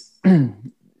just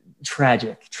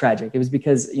tragic. It was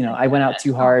because, I went out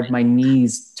too hard. My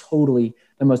knees, totally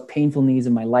the most painful knees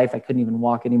in my life. I couldn't even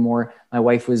walk anymore. My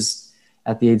wife was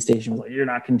at the aid station, was like, "You're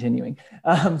not continuing."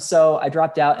 So I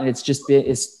dropped out, and it's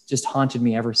just haunted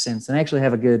me ever since. And I actually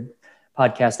have a good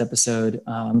podcast episode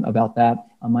about that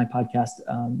on my podcast,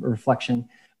 Reflection.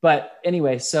 But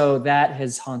anyway, so that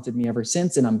has haunted me ever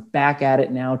since, and I'm back at it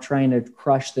now, trying to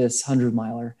crush this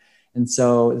 100-miler. And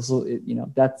so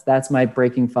that's my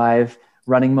breaking 5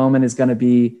 running moment is going to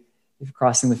be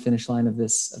crossing the finish line of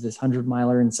this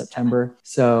 100-miler in September.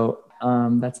 So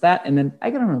that's that. And then I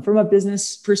don't know, from a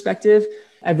business perspective,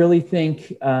 I really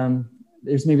think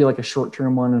there's maybe like a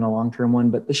short-term one and a long-term one,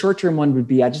 but the short-term one would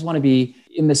be, I just want to be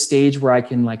in the stage where I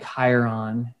can like hire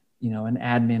on, an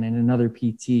admin and another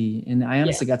PT. And I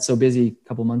honestly got so busy a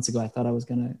couple months ago, I thought I was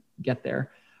going to get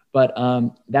there. But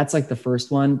that's like the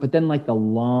first one. But then like the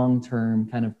long-term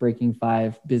kind of breaking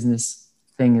 5 business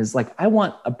thing is like, I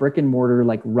want a brick and mortar,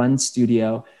 like run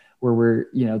studio where we're,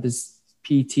 this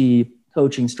PT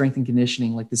coaching, strength and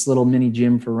conditioning, like this little mini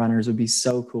gym for runners would be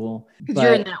so cool. Because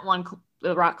you're in that one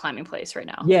the rock climbing place right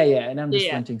now. Yeah. And I'm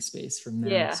just renting space from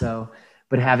there. Yeah. So,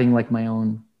 but having like my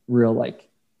own real like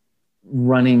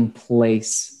running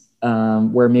place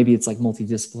where maybe it's like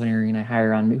multidisciplinary and I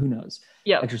hire on, who knows,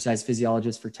 exercise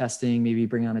physiologist for testing, maybe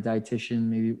bring on a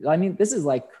dietitian, this is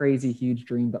like crazy, huge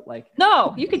dream, but like,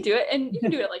 no, you could do it. And you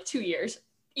can do it like 2 years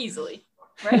easily.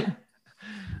 Right.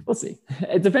 We'll see.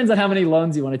 It depends on how many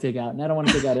loans you want to take out. And I don't want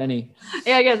to take out any.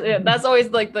 Yeah, I guess that's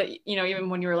always like even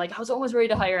when you were like, I was almost ready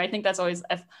to hire, I think that's always,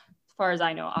 as far as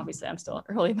I know, obviously I'm still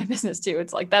early in my business too.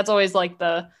 It's like, that's always like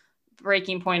the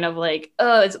breaking point of like,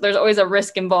 there's always a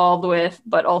risk involved with,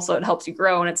 but also it helps you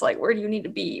grow. And it's like, where do you need to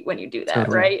be when you do that?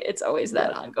 Totally. Right. It's always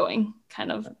that ongoing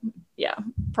kind of,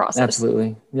 process.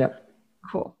 Absolutely. Yep.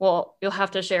 Cool. Well, you'll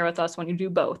have to share with us when you do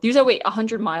both. You said, wait,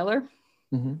 100-miler?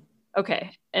 Mm-hmm.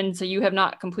 Okay. And so you have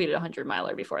not completed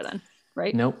 100-miler before then,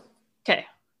 right? Nope. Okay.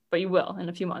 But you will in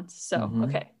a few months. So,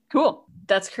 Okay, cool.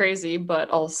 That's crazy. But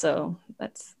also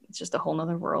it's just a whole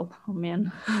nother world. Oh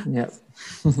man. Yep.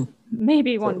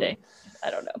 Maybe one day.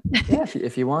 I don't know. Yeah.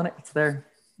 If you want it, it's there.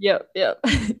 Yep.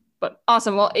 But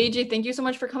awesome. Well, AJ, thank you so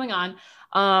much for coming on.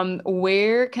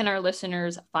 Where can our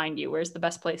listeners find you? Where's the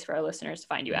best place for our listeners to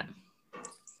find you at?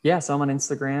 Yeah. So I'm on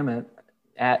Instagram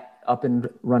at Up and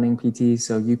Running PT.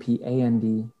 So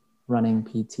UPAND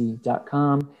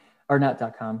runningpt.com, or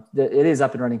not .com. It is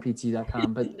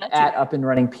upandrunningpt.com, but at Up and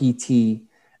Running PT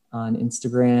on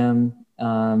Instagram.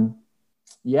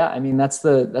 That's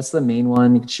the main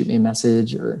one. You can shoot me a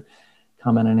message or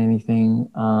comment on anything.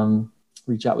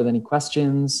 Reach out with any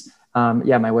questions. My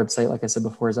website, like I said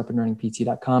before, is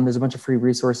upandrunningpt.com. There's a bunch of free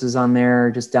resources on there,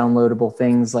 just downloadable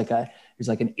things there's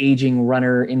like an aging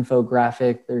runner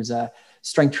infographic. There's a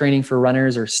strength training for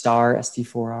runners, or STAR,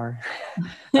 ST4R,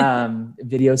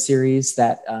 video series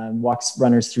that walks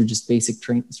runners through just basic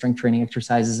strength training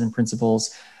exercises and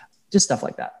principles, just stuff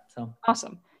like that. So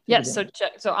awesome. Yes.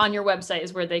 So on your website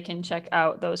is where they can check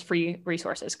out those free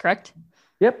resources, correct?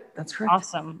 Yep, that's correct.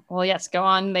 Awesome. Well, yes, go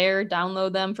on there,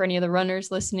 download them for any of the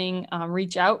runners listening.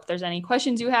 Reach out if there's any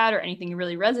questions you had or anything you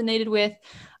really resonated with.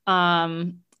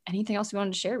 Anything else you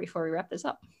wanted to share before we wrap this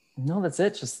up? No, that's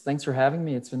it. Just thanks for having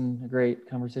me. It's been a great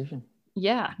conversation.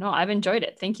 Yeah, no, I've enjoyed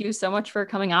it. Thank you so much for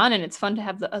coming on. And it's fun to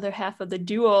have the other half of the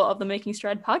duo of the Making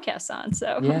Stride podcast on.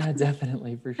 So, Yeah,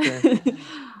 definitely, for sure.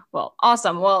 well,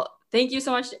 awesome. Well, thank you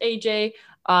so much to AJ.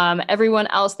 Everyone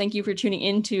else, thank you for tuning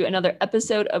in to another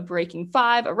episode of Breaking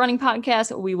Five, a running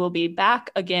podcast. We will be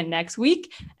back again next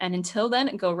week. And until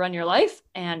then, go run your life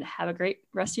and have a great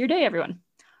rest of your day, everyone.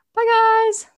 Bye,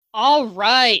 guys. All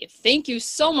right. Thank you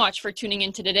so much for tuning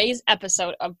in to today's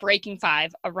episode of Breaking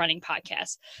Five, a running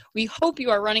podcast. We hope you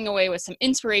are running away with some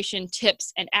inspiration,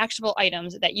 tips, and actionable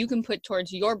items that you can put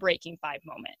towards your Breaking Five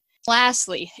moment.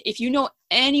 Lastly, if you know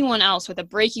anyone else with a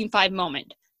Breaking Five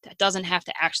moment, that doesn't have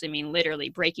to actually mean literally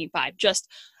breaking five, just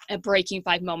a breaking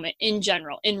five moment in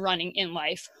general, in running, in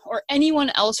life, or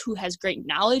anyone else who has great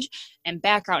knowledge and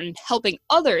background in helping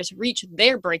others reach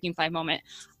their breaking five moment,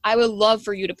 I would love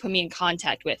for you to put me in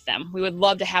contact with them. We would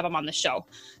love to have them on the show.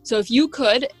 So if you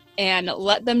could, and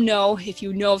let them know, if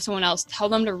you know of someone else, tell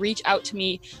them to reach out to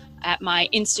me at my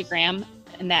Instagram,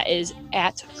 and that is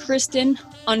at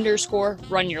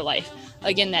Kristen_runyourlife.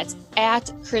 Again, that's at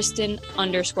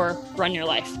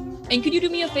Kristen_runyourlife. And could you do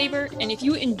me a favor? And if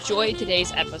you enjoyed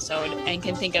today's episode and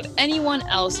can think of anyone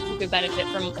else who could benefit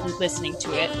from listening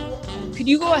to it, could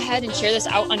you go ahead and share this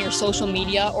out on your social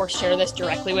media or share this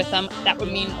directly with them? That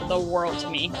would mean the world to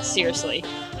me, seriously.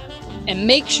 And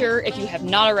make sure, if you have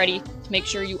not already, to make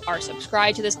sure you are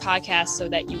subscribed to this podcast so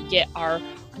that you get our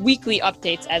weekly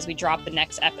updates as we drop the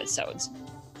next episodes.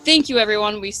 Thank you,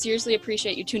 everyone. We seriously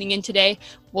appreciate you tuning in today.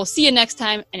 We'll see you next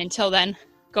time. And until then,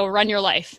 go run your life.